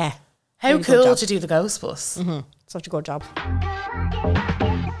cool. Yeah. How really cool to do the Ghost Bus. Mm-hmm. Such a good job.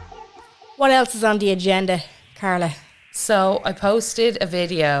 What else is on the agenda, Carla? So I posted a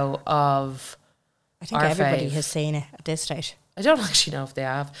video of I think everybody has seen it at this stage. I don't actually know if they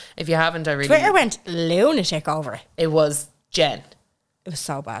have. If you haven't, I really... Twitter went lunatic over it. It was Jen. It was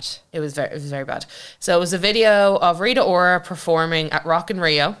so bad. It was very bad. So it was a video of Rita Ora performing at Rock in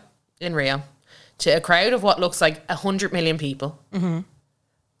Rio, to a crowd of what looks like 100 million people. Mm-hmm.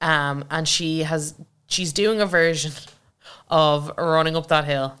 And she's doing a version of Running Up That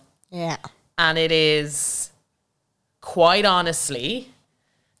Hill. Yeah. And it is, quite honestly,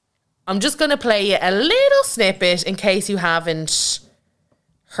 I'm just going to play you a little snippet in case you haven't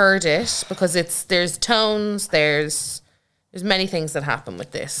heard it, because there's tones, there's many things that happen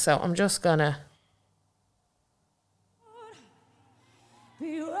with this. So I'm just going to...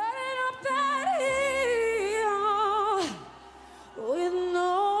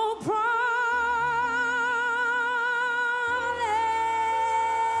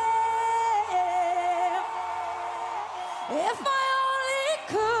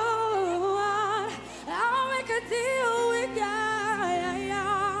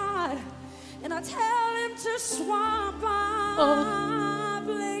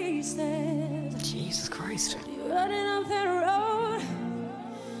 Jesus Christ. You're running up that road.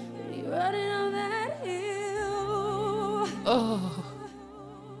 You're running up that hill. Oh.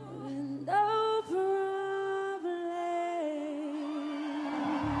 No problem.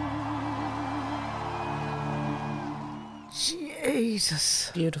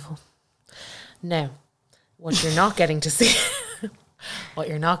 Jesus. Beautiful. Now, what you're not getting to see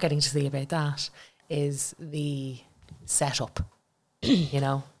about that is the setup. You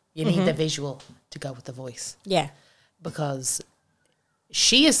know, you need the visual to go with the voice. Yeah. Because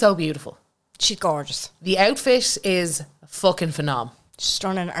she is so beautiful. She's gorgeous. The outfit is fucking phenom.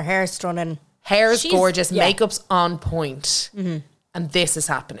 Stunning. Her hair is stunning. Hair is gorgeous. Yeah. Makeup's on point. Mm-hmm. And this is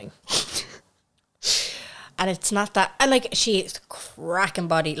happening. And it's not that... And like, she's cracking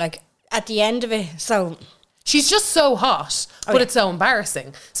body. Like, at the end of it, so... She's just so hot, but it's so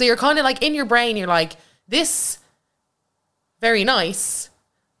embarrassing. So you're kind of like, in your brain, you're like, this... very nice,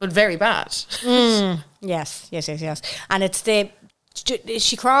 but very bad. Yes. And it's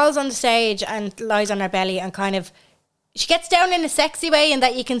she crawls on the stage and lies on her belly and kind of, she gets down in a sexy way in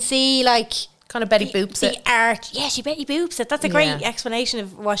that you can see like... kind of Betty Boops it. The art. Yeah, she Betty Boops it. That's a great explanation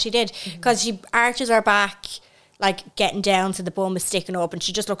of what she did. Because she arches her back, like getting down so the bum is sticking up and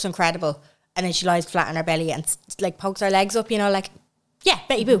she just looks incredible. And then she lies flat on her belly and like pokes her legs up, you know, like, yeah,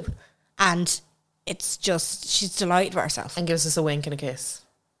 Betty Boop. And... it's just, she's delighted with herself. And gives us a wink and a kiss.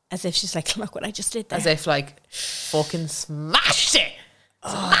 As if she's like, look what I just did there. As if like, fucking smashed it.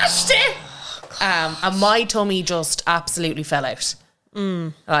 Smashed it. And my tummy just absolutely fell out.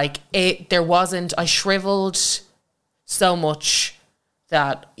 Like, I shriveled so much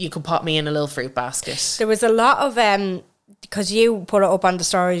that you could pop me in a little fruit basket. There was a lot of, because you put it up on the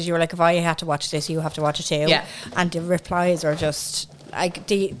stories, you were like, if I had to watch this, you have to watch it too. Yeah. And the replies are just, like,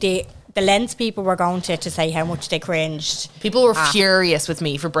 the lengths people were going to say how much they cringed. People were furious with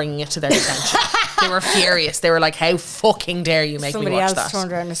me for bringing it to their attention. They were furious. They were like, how fucking dare you make me watch that? Somebody else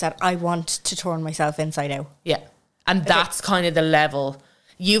turned around and said, I want to turn myself inside out. Yeah. And that's kind of the level.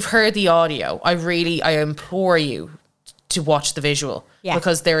 You've heard the audio. I implore you to watch the visual. Yeah.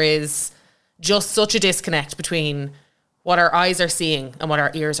 Because there is just such a disconnect between what our eyes are seeing and what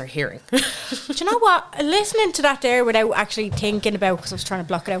our ears are hearing. Do you know what? Listening to that there without actually thinking about, because I was trying to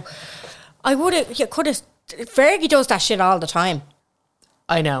block it out, Fergie does that shit all the time.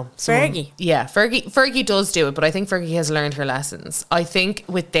 I know. Fergie. Yeah, Fergie does do it, but I think Fergie has learned her lessons. I think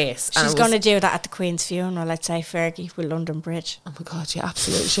with this... She's going to do that at the Queen's funeral, let's say, Fergie, with London Bridge. Oh my God, yeah,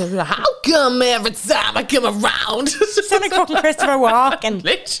 absolutely. She'll be like, how come every time I come around? Sound like fucking Christopher Walken.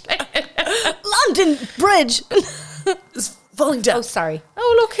 Literally. London Bridge. It's falling down. Oh, sorry.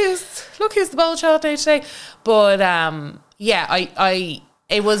 Oh, look who's the bold child day today. But, yeah,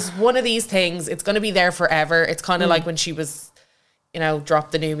 it was one of these things. It's going to be there forever. It's kind of like when she was... you know,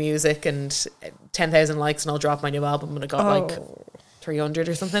 drop the new music and 10,000 likes and I'll drop my new album and I got like 300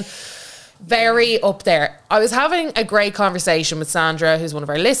 or something. Very up there. I was having a great conversation with Sandra, who's one of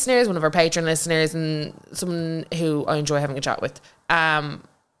our listeners, one of our patron listeners, and someone who I enjoy having a chat with. And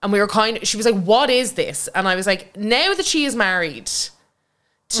we were she was like, what is this? And I was like, now that she is married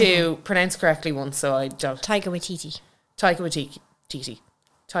to, pronounce correctly once so I don't. Taika Waititi. Taika Waititi.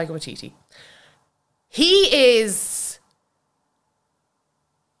 Taika Waititi. He is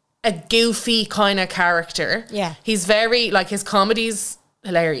a goofy kind of character. Yeah. He's very, like, his comedy's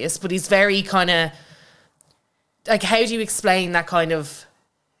hilarious, but he's very kind of, like, how do you explain that kind of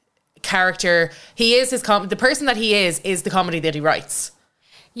character? He is the person that he is the comedy that he writes.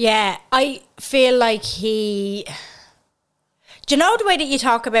 Yeah, I feel like he... Do you know the way that you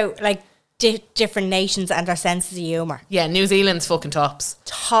talk about, like, different nations and their senses of humour? Yeah, New Zealand's fucking tops.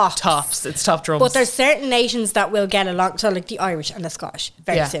 Tops. It's top drums. But there's certain nations that will get along. So, like, the Irish and the Scottish,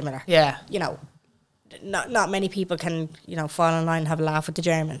 very similar. Yeah. You know, not many people can, you know, fall in line and have a laugh with the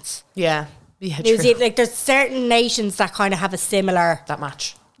Germans. Yeah. Yeah, New true. Zealand, like, there's certain nations that kind of have a similar... That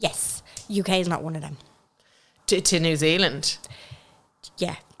match. Yes. UK is not one of them. To New Zealand.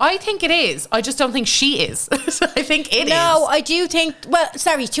 Yeah. I think it is. I just don't think she is. I think it is. No, I do think... Well,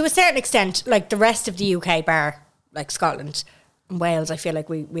 sorry, to a certain extent, like the rest of the UK bar, like Scotland and Wales, I feel like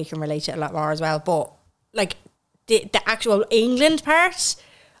we can relate to it a lot more as well. But, like, the actual England part,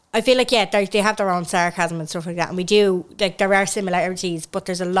 I feel like, yeah, they have their own sarcasm and stuff like that. And we do... Like, there are similarities, but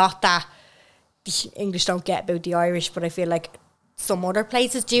there's a lot that the English don't get about the Irish, but I feel like some other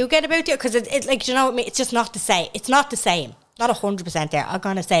places do get about it. Because it's like, you know what I mean? It's just not the same. It's not the same. Not 100% there. I'm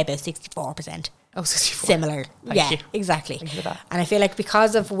going to say about 64%. Oh, 64. Similar. Thank you. Exactly. Thank you for that. And I feel like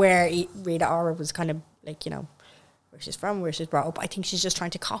because of where Rita Ora was kind of like, you know, where she's from, where she's brought up, I think she's just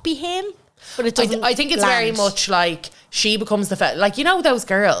trying to copy him. But it doesn't I think it's land. very much like she becomes the like, you know, those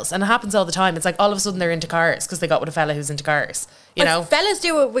girls, and it happens all the time. It's like all of a sudden they're into cars because they got with a fella who's into cars. You know, fellas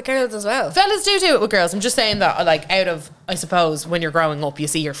do it with girls as well. Fellas do it with girls. I'm just saying that, like, out of, I suppose, when you're growing up, you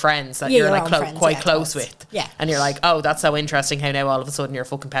see your friends that you're like quite close with. Yeah. And you're like, oh, that's so interesting how now all of a sudden you're a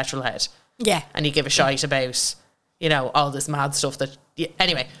fucking petrol head. Yeah. And you give a shite about, you know, all this mad stuff that,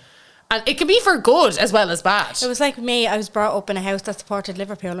 anyway. And it can be for good as well as bad. It was like me. I was brought up in a house that supported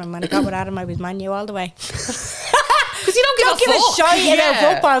Liverpool, and when I got with Adam, I was Man U all the way. Because you don't give a fuck. Shite about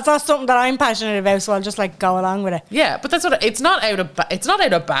football. It's not something that I'm passionate about, so I'll just like go along with it. Yeah, but that's what it's not out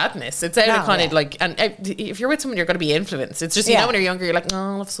of badness. It's out of kind of like, and if you're with someone, you're going to be influenced. It's just, you know, when you're younger, you're like, oh,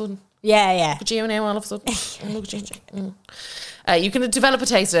 all of a sudden. Yeah. Look at you now, all of a sudden. Look at you. You can develop a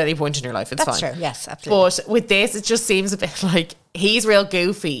taste at any point in your life. It's That's fine. true. Yes, absolutely. But with this, it just seems a bit like he's real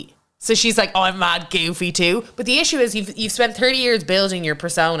goofy. So she's like, oh, I'm mad goofy too. But the issue is you've spent 30 years building your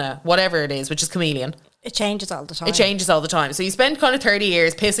persona, whatever it is, which is chameleon. It changes all the time. It changes all the time. So you spend kind of 30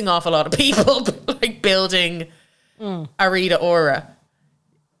 years pissing off a lot of people, like building a Rita Ora.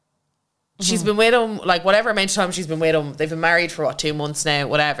 She's been with him, like, whatever amount of time she's been with him. They've been married for, 2 months now,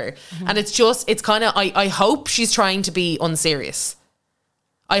 whatever. And it's kind of, I hope she's trying to be unserious.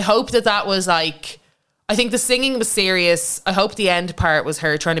 I hope that was like, I think the singing was serious. I hope the end part was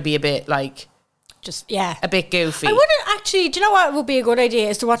her trying to be a bit like, just a bit goofy. I wouldn't actually. Do you know what would be a good idea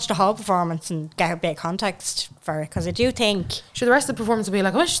is to watch the whole performance and get a bit of context for it, because I do think. Sure, the rest of the performance would be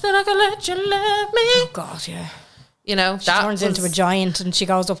like, I wish that I could let you love me. Oh God, yeah. You know, she turns into a giant and she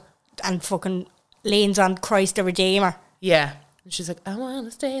goes up and fucking leans on Christ the Redeemer. Yeah, and she's like, I want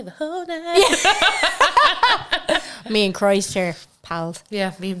to stay the whole night. Yeah. Me and Christ here, pals.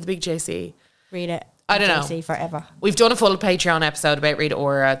 Yeah, me and the big JC. Read it. I don't know. JC forever. We've done a full Patreon episode about Rita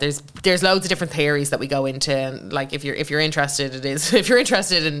Ora. There's loads of different theories that we go into, and like if you're interested, if you're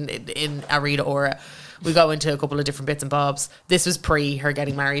interested in a Rita Ora, we go into a couple of different bits and bobs. This was pre her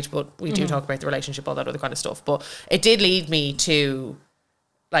getting married, but we do talk about the relationship, all that other kind of stuff. But it did lead me to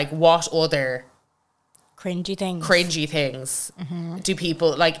like, what other cringy things do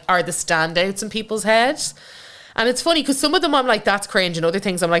people like, are the standouts in people's heads? And it's funny because some of them I'm like, that's cringe, and other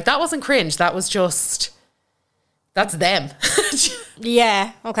things I'm like, that wasn't cringe, that was just, that's them.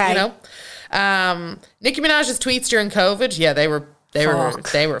 Yeah, okay. You know, Nicki Minaj's tweets during COVID, yeah, they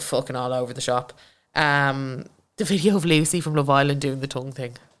were fucking all over the shop. The video of Lucy from Love Island doing the tongue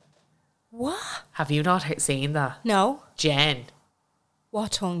thing. What? Have you not seen that? No. Jen.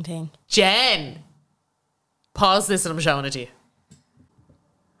 What tongue thing? Jen. Pause this and I'm showing it to you.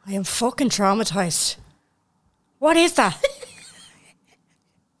 I am fucking traumatized. What is that?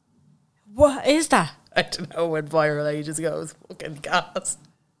 What is that? I don't know, went viral ages ago. It was fucking gas.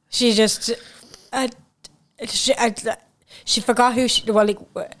 She just... she forgot who she... Well, like,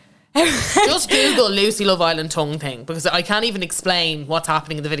 just Google Lucy Love Island tongue thing, because I can't even explain what's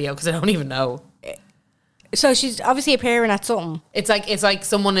happening in the video because I don't even know. So she's obviously appearing at something. It's like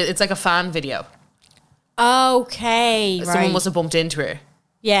a fan video. Okay, Someone right. must have bumped into her.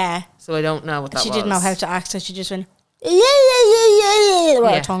 Yeah. So I don't know what that was. She didn't know how to act, so she just went...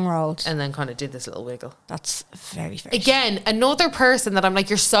 Well, her tongue rolled. And then kind of did this little wiggle. That's very, very... Again, another person that I'm like,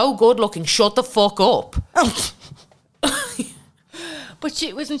 you're so good looking, shut the fuck up. But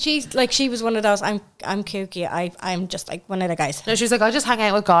she like she was one of those. I'm kooky. I'm just like one of the guys. No, she's like, I just hang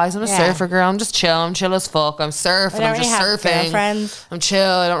out with guys. I'm a surfer girl. I'm just chill. I'm chill as fuck. I'm surfing. I'm just surfing. Friends. I'm chill.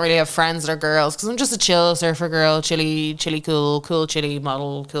 I don't really have friends that are girls because I'm just a chill surfer girl. Chilly, cool, chilly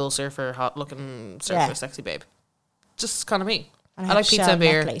model, cool surfer, hot looking surfer, sexy babe. Just kind of me. I like pizza and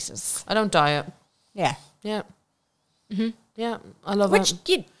beer. Necklaces. I don't diet. Yeah. Yeah. Yeah. I love it. Which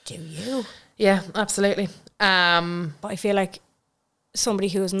you do. Yeah, absolutely. But I feel like somebody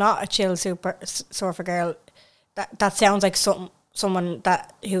who's not a chill surfer girl, that sounds like someone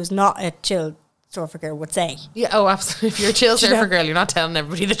who's not a chill surfer girl would say. Yeah, oh, absolutely. If you're a chill surfer girl, you're not telling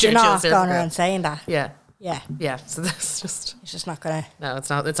everybody that you're a chill surfer girl. You're not going around saying that. Yeah. Yeah. Yeah. So that's just... It's just not going to... No, it's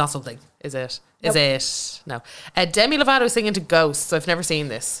not. It's not something, is it? Is it? No. Demi Lovato singing to Ghosts. I've never seen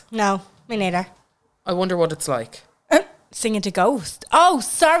this. No, me neither. I wonder what it's like. Singing to ghosts. Oh,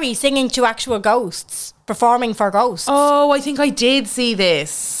 sorry, singing to actual ghosts. Performing for ghosts. Oh, I think I did see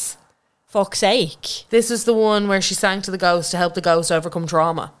this. Fuck's sake. This is the one where she sang to the ghost to help the ghost overcome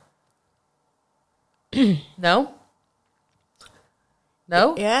trauma. No?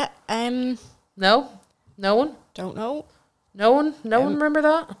 No? Yeah. No? No one? Don't know. No one? No one remember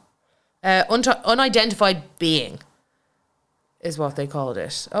that? Unidentified being is what they called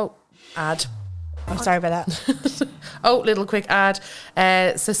it. Oh, ad. I'm sorry about that. Oh, little quick ad.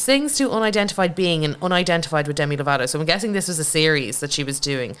 So sings to unidentified being and unidentified with Demi Lovato. So I'm guessing this was a series that she was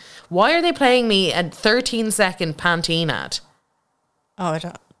doing. Why are they playing me a 13-second Pantene ad? Oh, I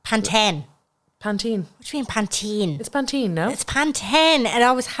don't... Pantene. Pantene. What do you mean Pantene? It's Pantene, no? It's Pantene. It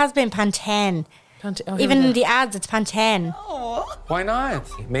always has been Pantene. Even in the ads, it's Pantene. Why not?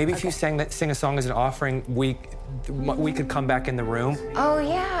 Maybe if you sing a song as an offering, we could come back in the room. Oh,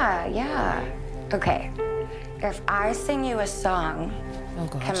 yeah. Okay. If I sing you a song,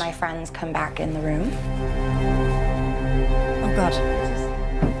 can my friends come back in the room? Oh, God.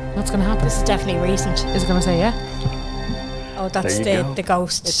 What's going to happen? This is definitely recent. Is it going to say yeah? Oh, that's the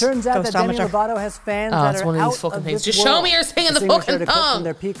ghost. It turns out that Demi Lovato has fans that it's are one of these out fucking of things. this Just world. show me you're singing the fucking song.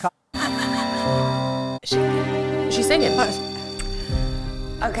 She's singing.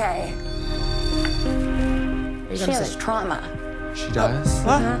 Okay. She has trauma. She does?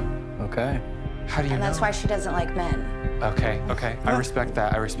 Okay. How do you know? And that's why she doesn't like men. Okay. I respect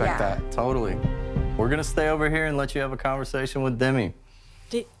that. that. Totally. We're going to stay over here and let you have a conversation with Demi.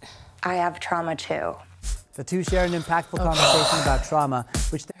 I have trauma too. The two share an impactful conversation about trauma,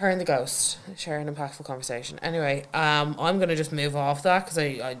 which... Her and the ghost share an impactful conversation. Anyway, I'm going to just move off that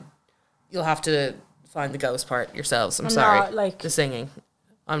because you'll have to find the ghost part yourselves. I'm sorry. The singing.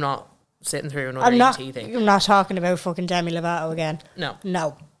 I'm not sitting through another ET thing. I'm not talking about fucking Demi Lovato again.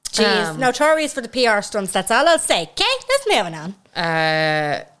 No. She's notorious for the PR stunts. That's all I'll say. Okay, let's move on.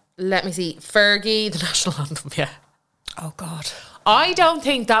 Let me see. Fergie, the national anthem. Yeah. Oh, God. I don't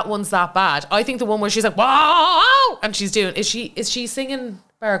think that one's that bad. I think the one where she's like, wow, and she's doing, is she singing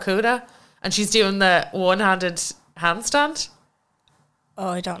Barracuda? And she's doing the one-handed handstand? Oh,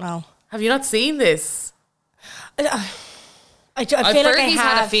 I don't know. Have you not seen this? I feel like I have.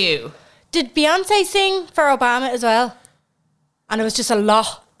 Had a few. Did Beyonce sing for Obama as well? And it was just a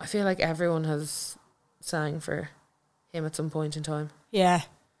lot. I feel like everyone has sang for him at some point in time. Yeah.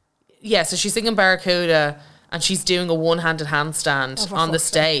 Yeah, so she's singing Barracuda and she's doing a one-handed handstand on the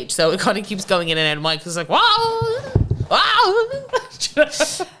stage. So it kind of keeps going in and out of mic. It's like, wow, wow.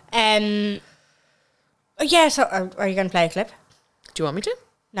 Yeah, so are you going to play a clip? Do you want me to?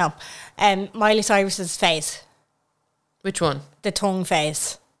 No. Miley Cyrus's face. Which one? The tongue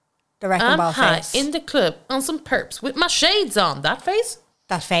face. The wrecking ball face. In the club on some perps with my shades on. That face?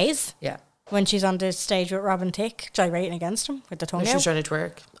 That face? Yeah. When she's on the stage with Robin Thicke, gyrating against him with the tongue out. She's trying to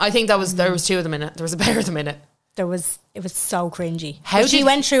twerk. I think there was two of them in it. There was a pair of them in it. It was so cringy. She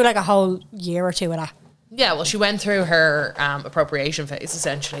went through like a whole year or two of that. Yeah, well, she went through her appropriation phase,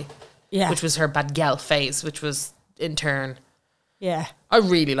 essentially. Yeah. Which was her bad gal phase, which was in turn. Yeah. I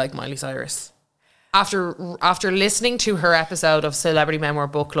really like Miley Cyrus. After listening to her episode of Celebrity Memoir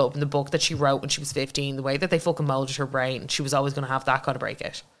Book Club and the book that she wrote when she was 15, the way that they fucking molded her brain, she was always going to have that kind of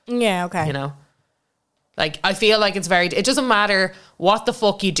breakout. Yeah, okay. You know? Like, I feel like it doesn't matter what the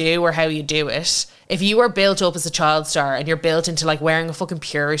fuck you do or how you do it. If you are built up as a child star and you're built into like wearing a fucking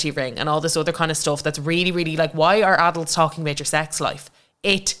purity ring and all this other kind of stuff that's really, really like, why are adults talking about your sex life?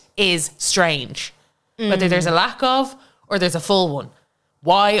 It is strange. Whether there's a lack of or there's a full one.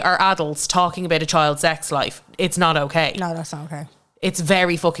 Why are adults talking about a child's sex life? It's not okay. No, that's not okay. It's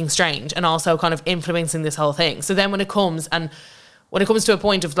very fucking strange and also kind of influencing this whole thing. So then when it comes and when it comes to a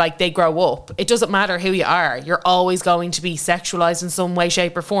point of like they grow up, it doesn't matter who you are. You're always going to be sexualized in some way,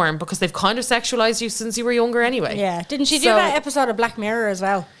 shape or form because they've kind of sexualized you since you were younger anyway. Yeah. Didn't she do that episode of Black Mirror as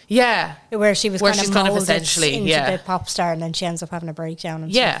well? Yeah. Where she was kind of essentially into the pop star and then she ends up having a breakdown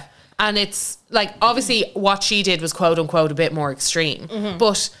and stuff. And it's like, obviously what she did was quote unquote a bit more extreme.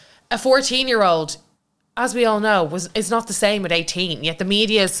 But a 14-year-old, as we all know, is not the same at 18. Yet the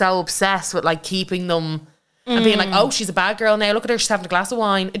media is so obsessed with like keeping them and being like, oh, she's a bad girl now. Look at her, she's having a glass of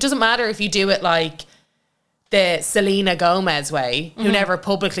wine. It doesn't matter if you do it like the Selena Gomez way, who never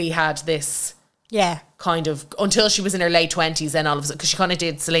publicly had this kind of, until she was in her late 20s, then all of a sudden, because she kind of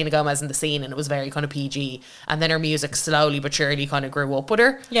did Selena Gomez in The Scene and it was very kind of PG. And then her music slowly but surely kind of grew up with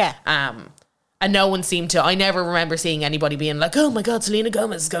her. Yeah. And no one seemed to, I never remember seeing anybody being like, oh my God, Selena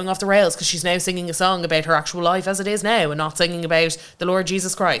Gomez is going off the rails because she's now singing a song about her actual life as it is now and not singing about the Lord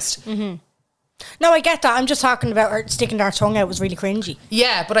Jesus Christ. No, I get that. I'm just talking about her sticking her tongue out was really cringy.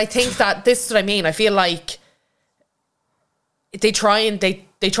 Yeah, but I think that this is what I mean. I feel like they try and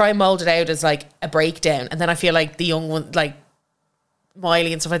mold it out as like a breakdown, and then I feel like the young one, like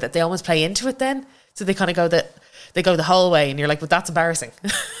Miley and stuff like that, they almost play into it then. So they kind of go the whole way, and you're like, but that's embarrassing.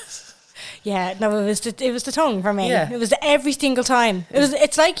 Yeah, no, it was the tongue for me. Yeah. It was every single time.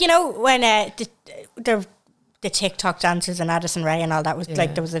 It's like, you know, when the TikTok dancers and Addison Rae and all that was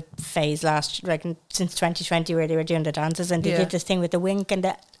like, there was a phase since 2020 where they were doing the dances and they did this thing with the wink and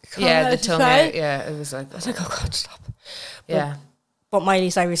the the tongue out. Yeah, it was like, I was like, oh God, stop. But Miley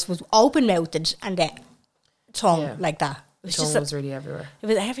Cyrus was open mouthed and the tongue like that. The tongue was really everywhere. It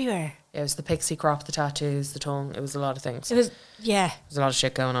was everywhere. Yeah, it was the pixie crop, the tattoos, the tongue. It was a lot of things. It was, yeah. There's a lot of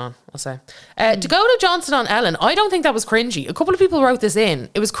shit going on, I'll say. Dakota Johnson on Ellen. I don't think that was cringy. A couple of people wrote this in.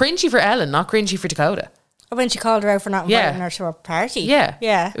 It was cringy for Ellen, not cringy for Dakota. When she called her out for not inviting her to her party. Yeah.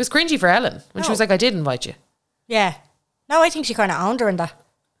 Yeah. It was cringy for Ellen when she was like, I did invite you. Yeah. No, I think she kind of owned her in that.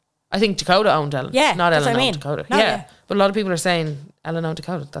 I think Dakota owned Ellen. Yeah. Not Ellen owned Dakota. No, yeah. But a lot of people are saying Ellen owned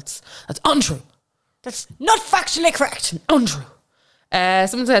Dakota. That's untrue. That's not factually correct. Untrue.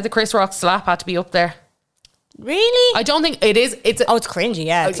 Someone said the Chris Rock slap had to be up there. Really? I don't think it is. It's cringy.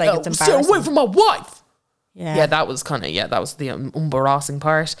 Yeah, it's like it's embarrassing. Stay away from my wife. Yeah, that was kind of that was the embarrassing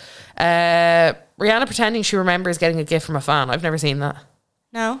part. Rihanna pretending she remembers getting a gift from a fan. I've never seen that.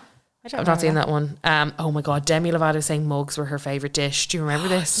 No, I've not seen that one. Oh my God, Demi Lovato saying mugs were her favourite dish. Do you remember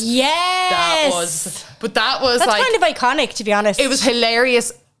this? Yes. That's like, kind of iconic, to be honest. It was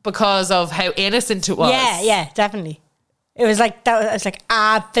hilarious because of how innocent it was. Yeah, definitely. It was like that. I was like,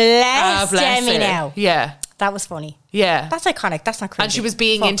 bless Demi now. Yeah, that was funny. Yeah, that's iconic. That's not cringy. And she was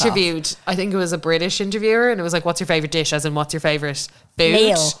being interviewed. Off. I think it was a British interviewer, and it was like, "What's your favorite dish?" As in, "What's your favorite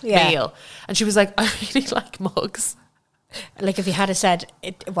food?" Meal. And she was like, "I really like mugs." Like if you had said,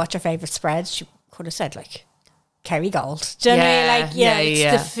 "What's your favorite spread?" She could have said like Kerrygold. Do you know what I mean? Like,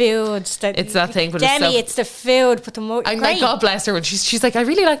 it's the food. It's that thing. But Demi, it's the food. But the mug. And like, God bless her. When she's like, I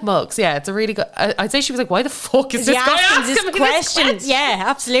really like mugs. Yeah, it's a really good. I'd say she was like, why the fuck is this guy asking this question? Yeah,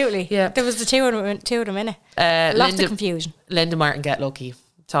 absolutely. Yeah, there was the two of them in it. Lots of confusion. Linda Martin, Get Lucky,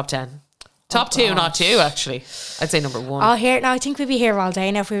 top 10. Top 2, not 2 actually. I'd say number 1. Oh, here now. I think we'd be here all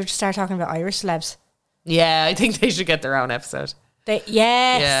day now if we were to start talking about Irish celebs. Yeah, I think they should get their own episode.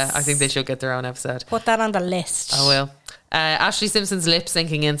 Yeah, I think they should get their own episode. Put that on the list. I will. Ashley Simpson's lip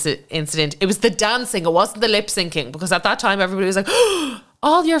syncing incident. It was the dancing. It wasn't the lip syncing because at that time everybody was like, oh,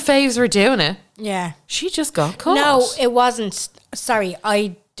 all your faves were doing it. Yeah, she just got caught. No, it wasn't. Sorry,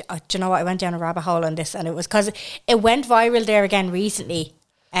 do you know what? I went down a rabbit hole on this, and it was because it went viral there again recently.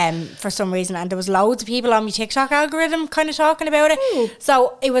 For some reason, and there was loads of people on my TikTok algorithm kind of talking about it. Ooh.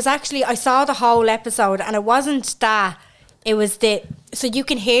 So it was actually, I saw the whole episode, and it wasn't that. It was so you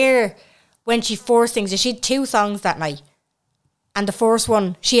can hear when she first sings. She had 2 songs that night. And the first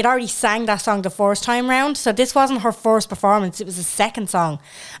one, she had already sang that song the first time round. So this wasn't her first performance. It was the second song.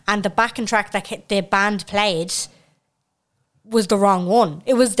 And the backing track that the band played was the wrong one.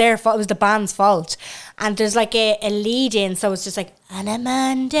 It was their fault. It was the band's fault. And there's like a lead in. So it's just like, on a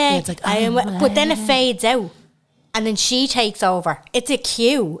Monday. Yeah, it's like, but then it fades out. And then she takes over. It's a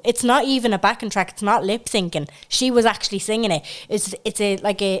cue. It's not even a backing track. It's not lip syncing. She was actually singing it.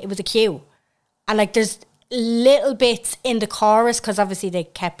 It was a cue, and like there's little bits in the chorus because obviously they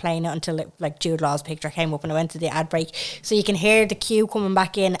kept playing it until like Jude Law's picture came up and it went to the ad break. So you can hear the cue coming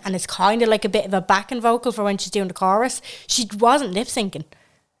back in, and it's kind of like a bit of a backing vocal for when she's doing the chorus. She wasn't lip syncing.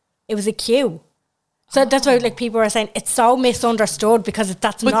 It was a cue. So that's why like people are saying it's so misunderstood because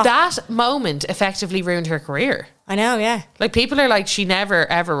that's not. But that moment effectively ruined her career. I know, yeah. Like people are like, she never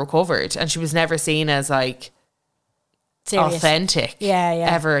ever recovered, and she was never seen as like serious, authentic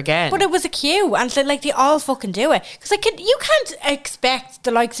ever again. But it was a cue, and so, like, they all fucking do it, because like you can't expect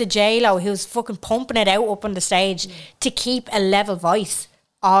the likes of J-Lo, who's fucking pumping it out up on the stage, to keep a level voice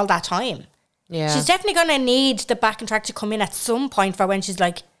all that time. She's definitely gonna need the backing track to come in at some point for when she's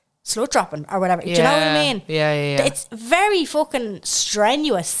like slut dropping or whatever. Do you know what I mean? Yeah. It's very fucking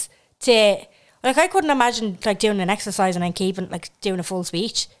strenuous to, like, I couldn't imagine like doing an exercise and then keeping like doing a full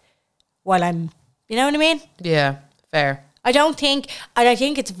speech while I'm, you know what I mean? Yeah. Fair. I think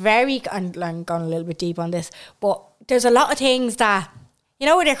it's very, and I'm going a little bit deep on this, but there's a lot of things that, you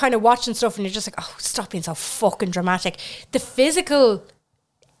know, when you're kind of watching stuff and you're just like, oh, stop being so fucking dramatic. The physical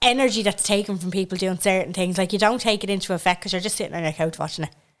energy that's taken from people doing certain things, like, you don't take it into effect because you're just sitting on your couch watching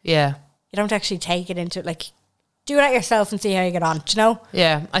it. Yeah. You don't actually take it into, like, do that yourself and see how you get on, do you know?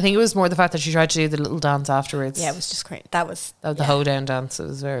 Yeah, I think it was more the fact that she tried to do the little dance afterwards. Yeah, it was just great. That was the hoedown dance. It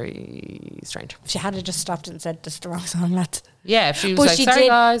was very strange. She had to just stopped it and said, "This is the wrong song, lads." Yeah, if she was like, "Sorry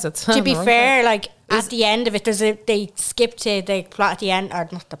guys," that's to be fair, like, at the end of it, they skipped to the plot at the end, or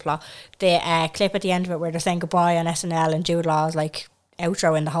not the plot, the clip at the end of it where they're saying goodbye on SNL, and Jude Law's like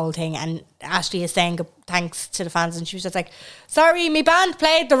outro in the whole thing, and Ashley is saying thanks to the fans, and she was just like, "Sorry, my band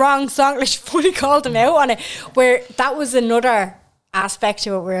played the wrong song." Like, she fully called them out on it, where that was another aspect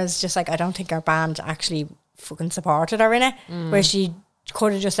to it, whereas just like, I don't think our band actually fucking supported her in it, where she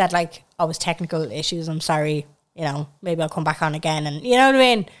could have just said like, "Oh, it was technical issues, I'm sorry, you know, maybe I'll come back on again," and you know what I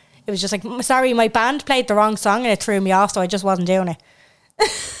mean? It was just like, "Sorry, my band played the wrong song and it threw me off, so I just wasn't doing it."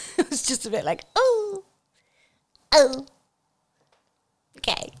 It was just a bit like, oh,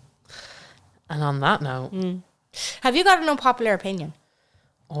 okay. And on that note, have you got an unpopular opinion?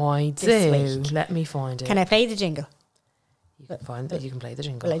 I do. Let me find it. Can I play the jingle? You can find it. You can play the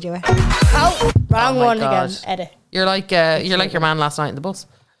jingle. Will I do it? Oh, wrong one God. again. Edit. You're like your man last night in the bus.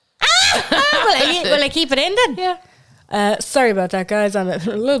 Will I keep it in then? Yeah. Sorry about that, guys. I'm a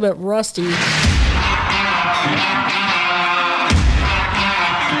little bit rusty.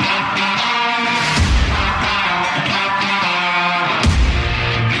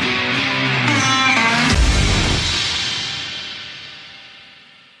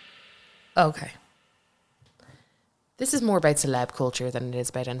 Okay. This is more about celeb culture than it is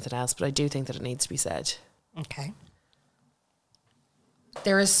about anything else, but I do think that it needs to be said. Okay.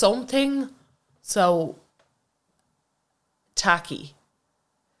 There is something so tacky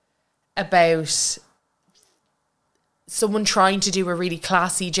about someone trying to do a really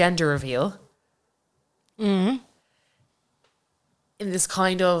classy gender reveal. In this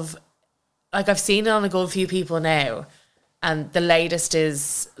kind of, like, I've seen it on a good few people now, and the latest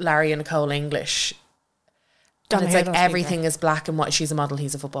is Larry and Nicole English. And it's like everything is black and white. She's a model,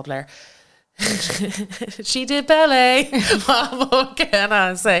 he's a football player. She did ballet. What can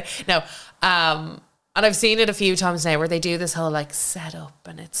I say? No. And I've seen it a few times now where they do this whole like setup,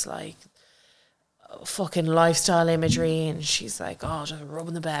 and it's like fucking lifestyle imagery, and she's like, oh, just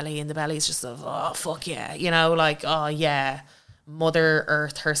rubbing the belly, and the belly's just oh fuck yeah, you know, like, oh yeah, Mother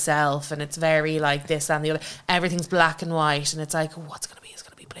Earth herself, and it's very like this and the other. Everything's black and white, and it's like, oh, what's gonna be? It's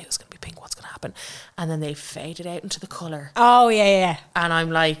gonna be blue. It's gonna be pink. What's gonna happen? And then they fade it out into the colour. Oh yeah. And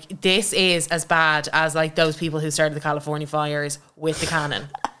I'm like, this is as bad as like those people who started the California fires with the Canon,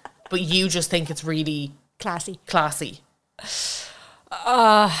 but you just think it's really classy. Did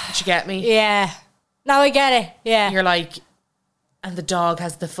you get me? Yeah. No, I get it. Yeah. You're like, and the dog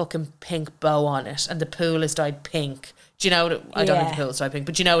has the fucking pink bow on it, and the pool is dyed pink. Do you know what I don't know if the pool is dyed pink,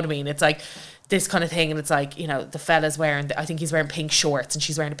 but you know what I mean? It's like this kind of thing, and it's like, you know, the fella's wearing, I think he's wearing pink shorts, and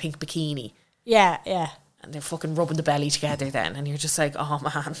she's wearing a pink bikini. Yeah. And they're fucking rubbing the belly together then, and you're just like, oh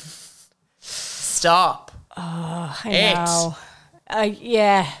man, stop. Oh, I know.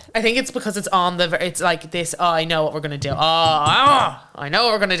 Yeah. I think it's because it's on it's like this, oh, I know what we're going to do. I know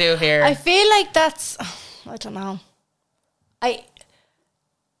what we're going to do here. I feel like that's, I don't know.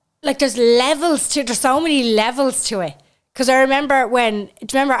 There's levels to, there's so many levels to it. Because I remember do you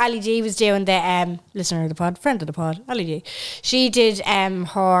remember Ali G was doing the, listener of the pod, friend of the pod, Ali G. She did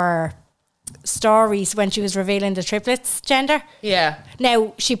her stories when she was revealing the triplets gender. Yeah.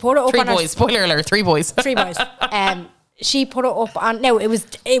 Now, she put it up on 3 boys, spoiler alert, 3 boys. 3 boys. She put it up on, no, it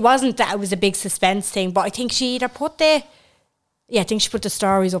wasn't that it was a big suspense thing, but I think she either put I think she put the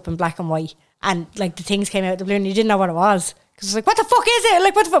stories up in black and white, and like the things came out of the blue and you didn't know what it was. Because it's like, what the fuck is it?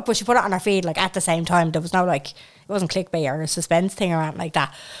 Like, what the fuck? But she put it on her feed like at the same time. There was no like, it wasn't clickbait or a suspense thing or anything like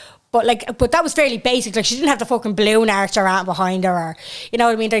that. But that was fairly basic. Like, she didn't have the fucking balloon arch or anything behind her, or, you know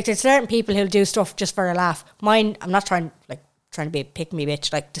what I mean? Like, there's certain people who'll do stuff just for a laugh. Mine, I'm not trying to be a pick me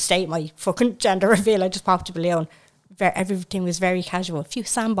bitch. Like, to state my fucking gender reveal, I just popped a balloon. Everything was very casual. A few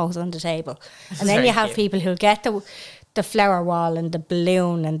sambos on the table. And then you have people who'll get the flower wall and the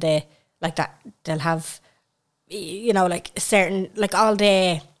balloon and the like that. They'll have, you know, like certain, like all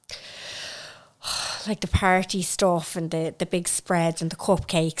the, like the party stuff and the big spreads and the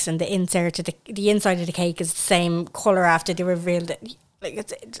cupcakes and the insert of the inside of the cake is the same colour after they revealed it. Like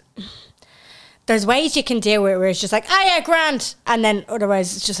it's there's ways you can do it where it's just like, oh yeah, grand, and then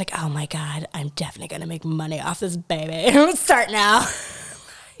otherwise it's just like, oh my god, I'm definitely gonna make money off this baby. Let's start now.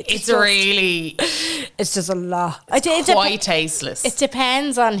 It's just a lot. It's quite tasteless. It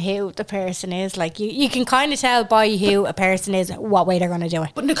depends on who the person is. Like you can kind of tell by who a person is what way they're going to do it.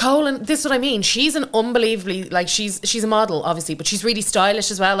 But Nicole, and this is what I mean. She's an unbelievably, like, she's a model, obviously, but she's really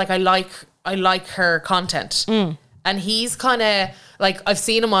stylish as well. Like I like her content. And he's kind of like, I've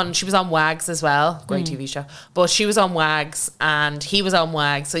seen him on, she was on Wags as well, great TV show, but she was on Wags and he was on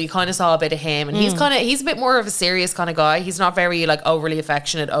Wags, so you kind of saw a bit of him, and he's a bit more of a serious kind of guy. He's not very like overly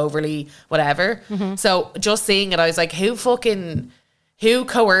affectionate, overly whatever. So just seeing it, I was like, who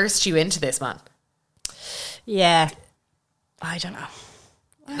coerced you into this, man? Yeah, I don't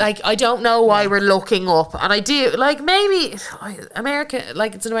know. Like, I don't know why we're looking up, and I do, like, maybe America,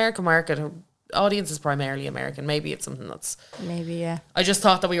 like, it's an American market. Audience is primarily American. Maybe it's something that's... Maybe, yeah. I just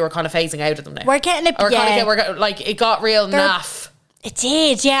thought that we were kind of phasing out of them now. We're getting it... Like, it got real naff. It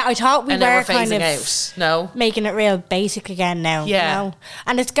did, yeah. I thought we were kind of... out. No. Making it real basic again now. Yeah. You know?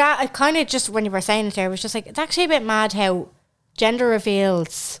 And it kind of just, when you were saying it there, it was just like, it's actually a bit mad how gender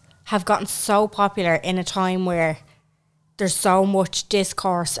reveals have gotten so popular in a time where there's so much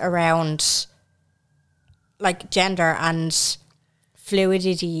discourse around, like, gender and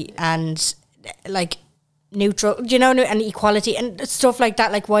fluidity and... like neutral, you know, and equality and stuff like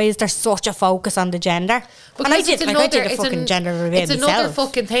that. Like, why is there such a focus on the gender? Because and I did a fucking gender reveal. It's another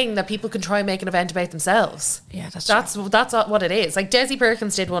fucking thing that people can try and make an event about themselves. Yeah, that's what it is. Like, Desi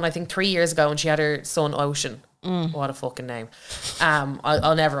Perkins did one, I think 3 years ago, and she had her son Ocean. What a fucking name.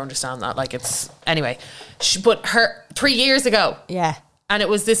 I'll never understand that. Like, it's anyway. But her 3 years ago. Yeah. And it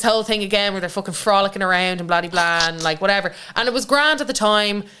was this whole thing again where they're fucking frolicking around and blah, blah, blah, and like whatever. And it was grand at the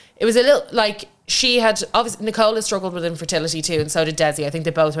time. It was a little, like, she had, obviously, Nicole has struggled with infertility too, and so did Desi. I think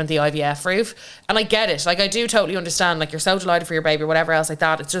they both went the IVF route. And I get it. Like, I do totally understand. Like, you're so delighted for your baby or whatever else like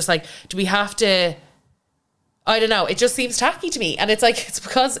that. It's just like, do we have to... I don't know. It just seems tacky to me. And it's like, it's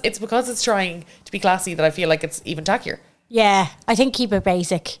because it's trying to be classy that I feel like it's even tackier. Yeah, I think keep it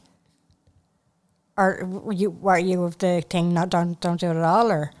basic. Or were you of the thing, not don't do it at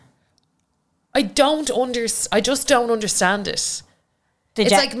all, or? I just don't understand it.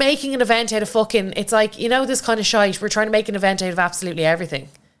 It's like making an event out of fucking, it's like, you know, this kind of shite. We're trying to make an event out of absolutely everything.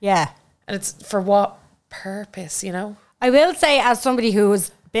 Yeah. And it's for what purpose, you know? I will say, as somebody who has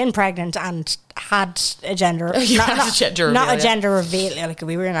been pregnant and had a gender... not a gender reveal. Like,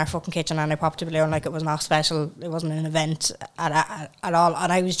 we were in our fucking kitchen and I popped a balloon, like, it was not special. It wasn't an event at all.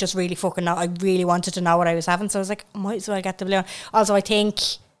 And I was just really fucking... I really wanted to know what I was having. So I was like, might as well get the balloon. Also, I think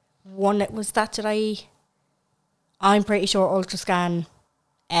I'm pretty sure Ultrascan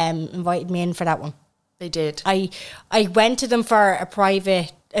invited me in for that one. They did. I went to them for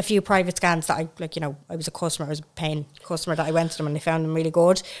a few private scans that I, like, you know, I was a customer, I was a paying customer that I went to them and they found them really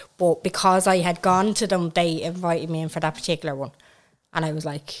good. But because I had gone to them, they invited me in for that particular one. And I was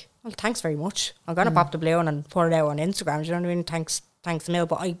like, well, thanks very much. I'm going to pop the balloon and put it out on Instagram. Do you know what I mean? Thanks a mil.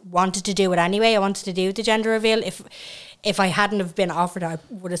 But I wanted to do it anyway. I wanted to do the gender reveal. If I hadn't have been offered it, I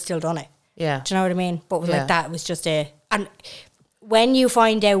would have still done it. Yeah. Do you know what I mean? But it was like that. It was just and when you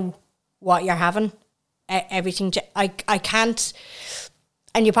find out what you're having, everything, I can't...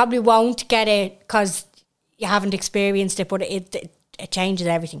 And you probably won't get it because you haven't experienced it, but it changes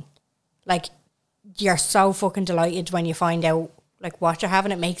everything. Like, you're so fucking delighted when you find out, like, what you're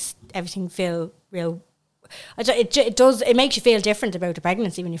having. It makes everything feel real. It makes you feel different about the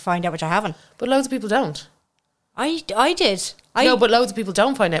pregnancy when you find out what you're having. But loads of people don't. I did. No, but loads of people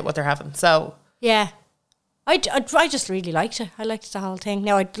don't find out what they're having, so... Yeah. I just really liked it. I liked the whole thing.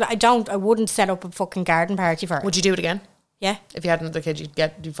 No, I wouldn't set up a fucking garden party for it. Would you do it again? Yeah. If you had another kid,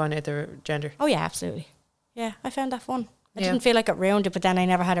 you'd find out their gender. Oh yeah, absolutely. Yeah, I found that fun. I didn't feel like it ruined it, but then I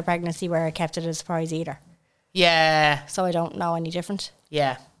never had a pregnancy where I kept it as a surprise either. Yeah. So I don't know any different.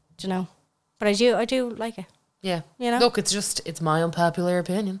 Yeah. Do you know? But I do like it. Yeah. You know? Look, it's my unpopular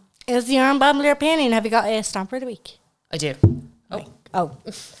opinion. It's your unpopular opinion. Have you got a stamper of the week? I do. Oh.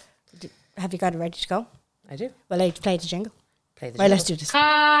 Have you got it ready to go? I do. Well, let's play the jingle. Right, let's do this.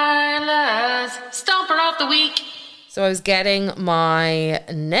 Carla's Stomper of the Week. So I was getting my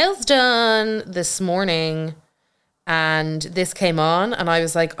nails done this morning and this came on and I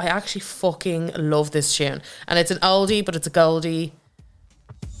was like, I actually fucking love this tune. And it's an oldie, but it's a goldie.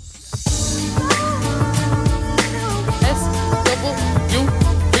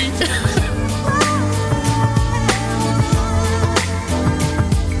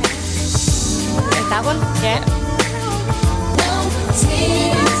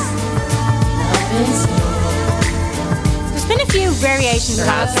 Jason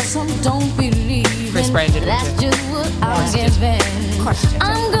Mraz. Chris Brown did it. Of course.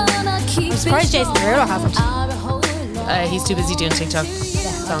 I'm surprised Jason Derulo hasn't. He's too busy doing TikTok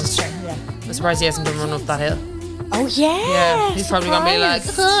songs. Sure, yeah. I'm surprised he hasn't done Run Up That Hill. Oh yeah. Yeah, he's probably gonna be like,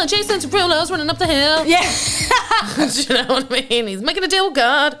 Jason Derulo's running up the hill. Yeah. Do you know what I mean? He's making a deal with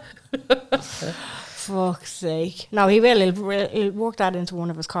God. Fuck's sake. No, he will. He'll work that into one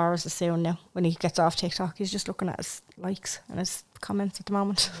of his choruses soon now when he gets off TikTok. He's just looking at his likes and his comments at the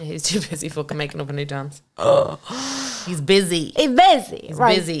moment. Yeah, he's too busy fucking making up a new dance. He's busy. He's busy. He's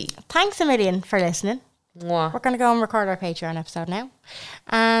right. busy. Thanks a million for listening. Mwah. We're going to go and record our Patreon episode now.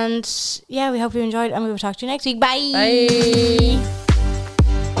 And yeah, we hope you enjoyed and we will talk to you next week. Bye. Bye.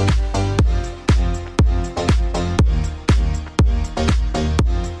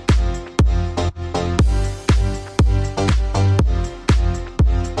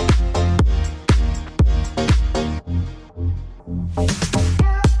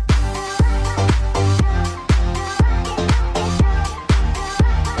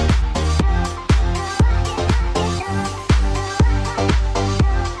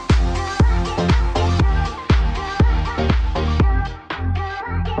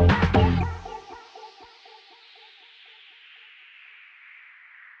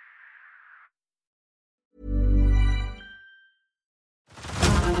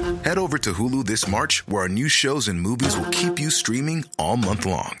 Head over to Hulu this March, where our new shows and movies will keep you streaming all month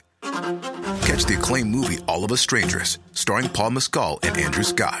long. Catch the acclaimed movie All of Us Strangers, starring Paul Mescal and Andrew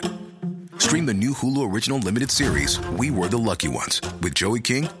Scott. Stream the new Hulu original limited series We Were the Lucky Ones with Joey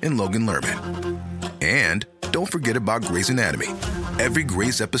King and Logan Lerman. And don't forget about Grey's Anatomy. Every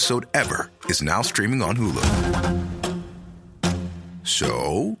Grey's episode ever is now streaming on Hulu.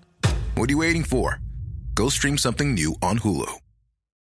 So, what are you waiting for? Go stream something new on Hulu.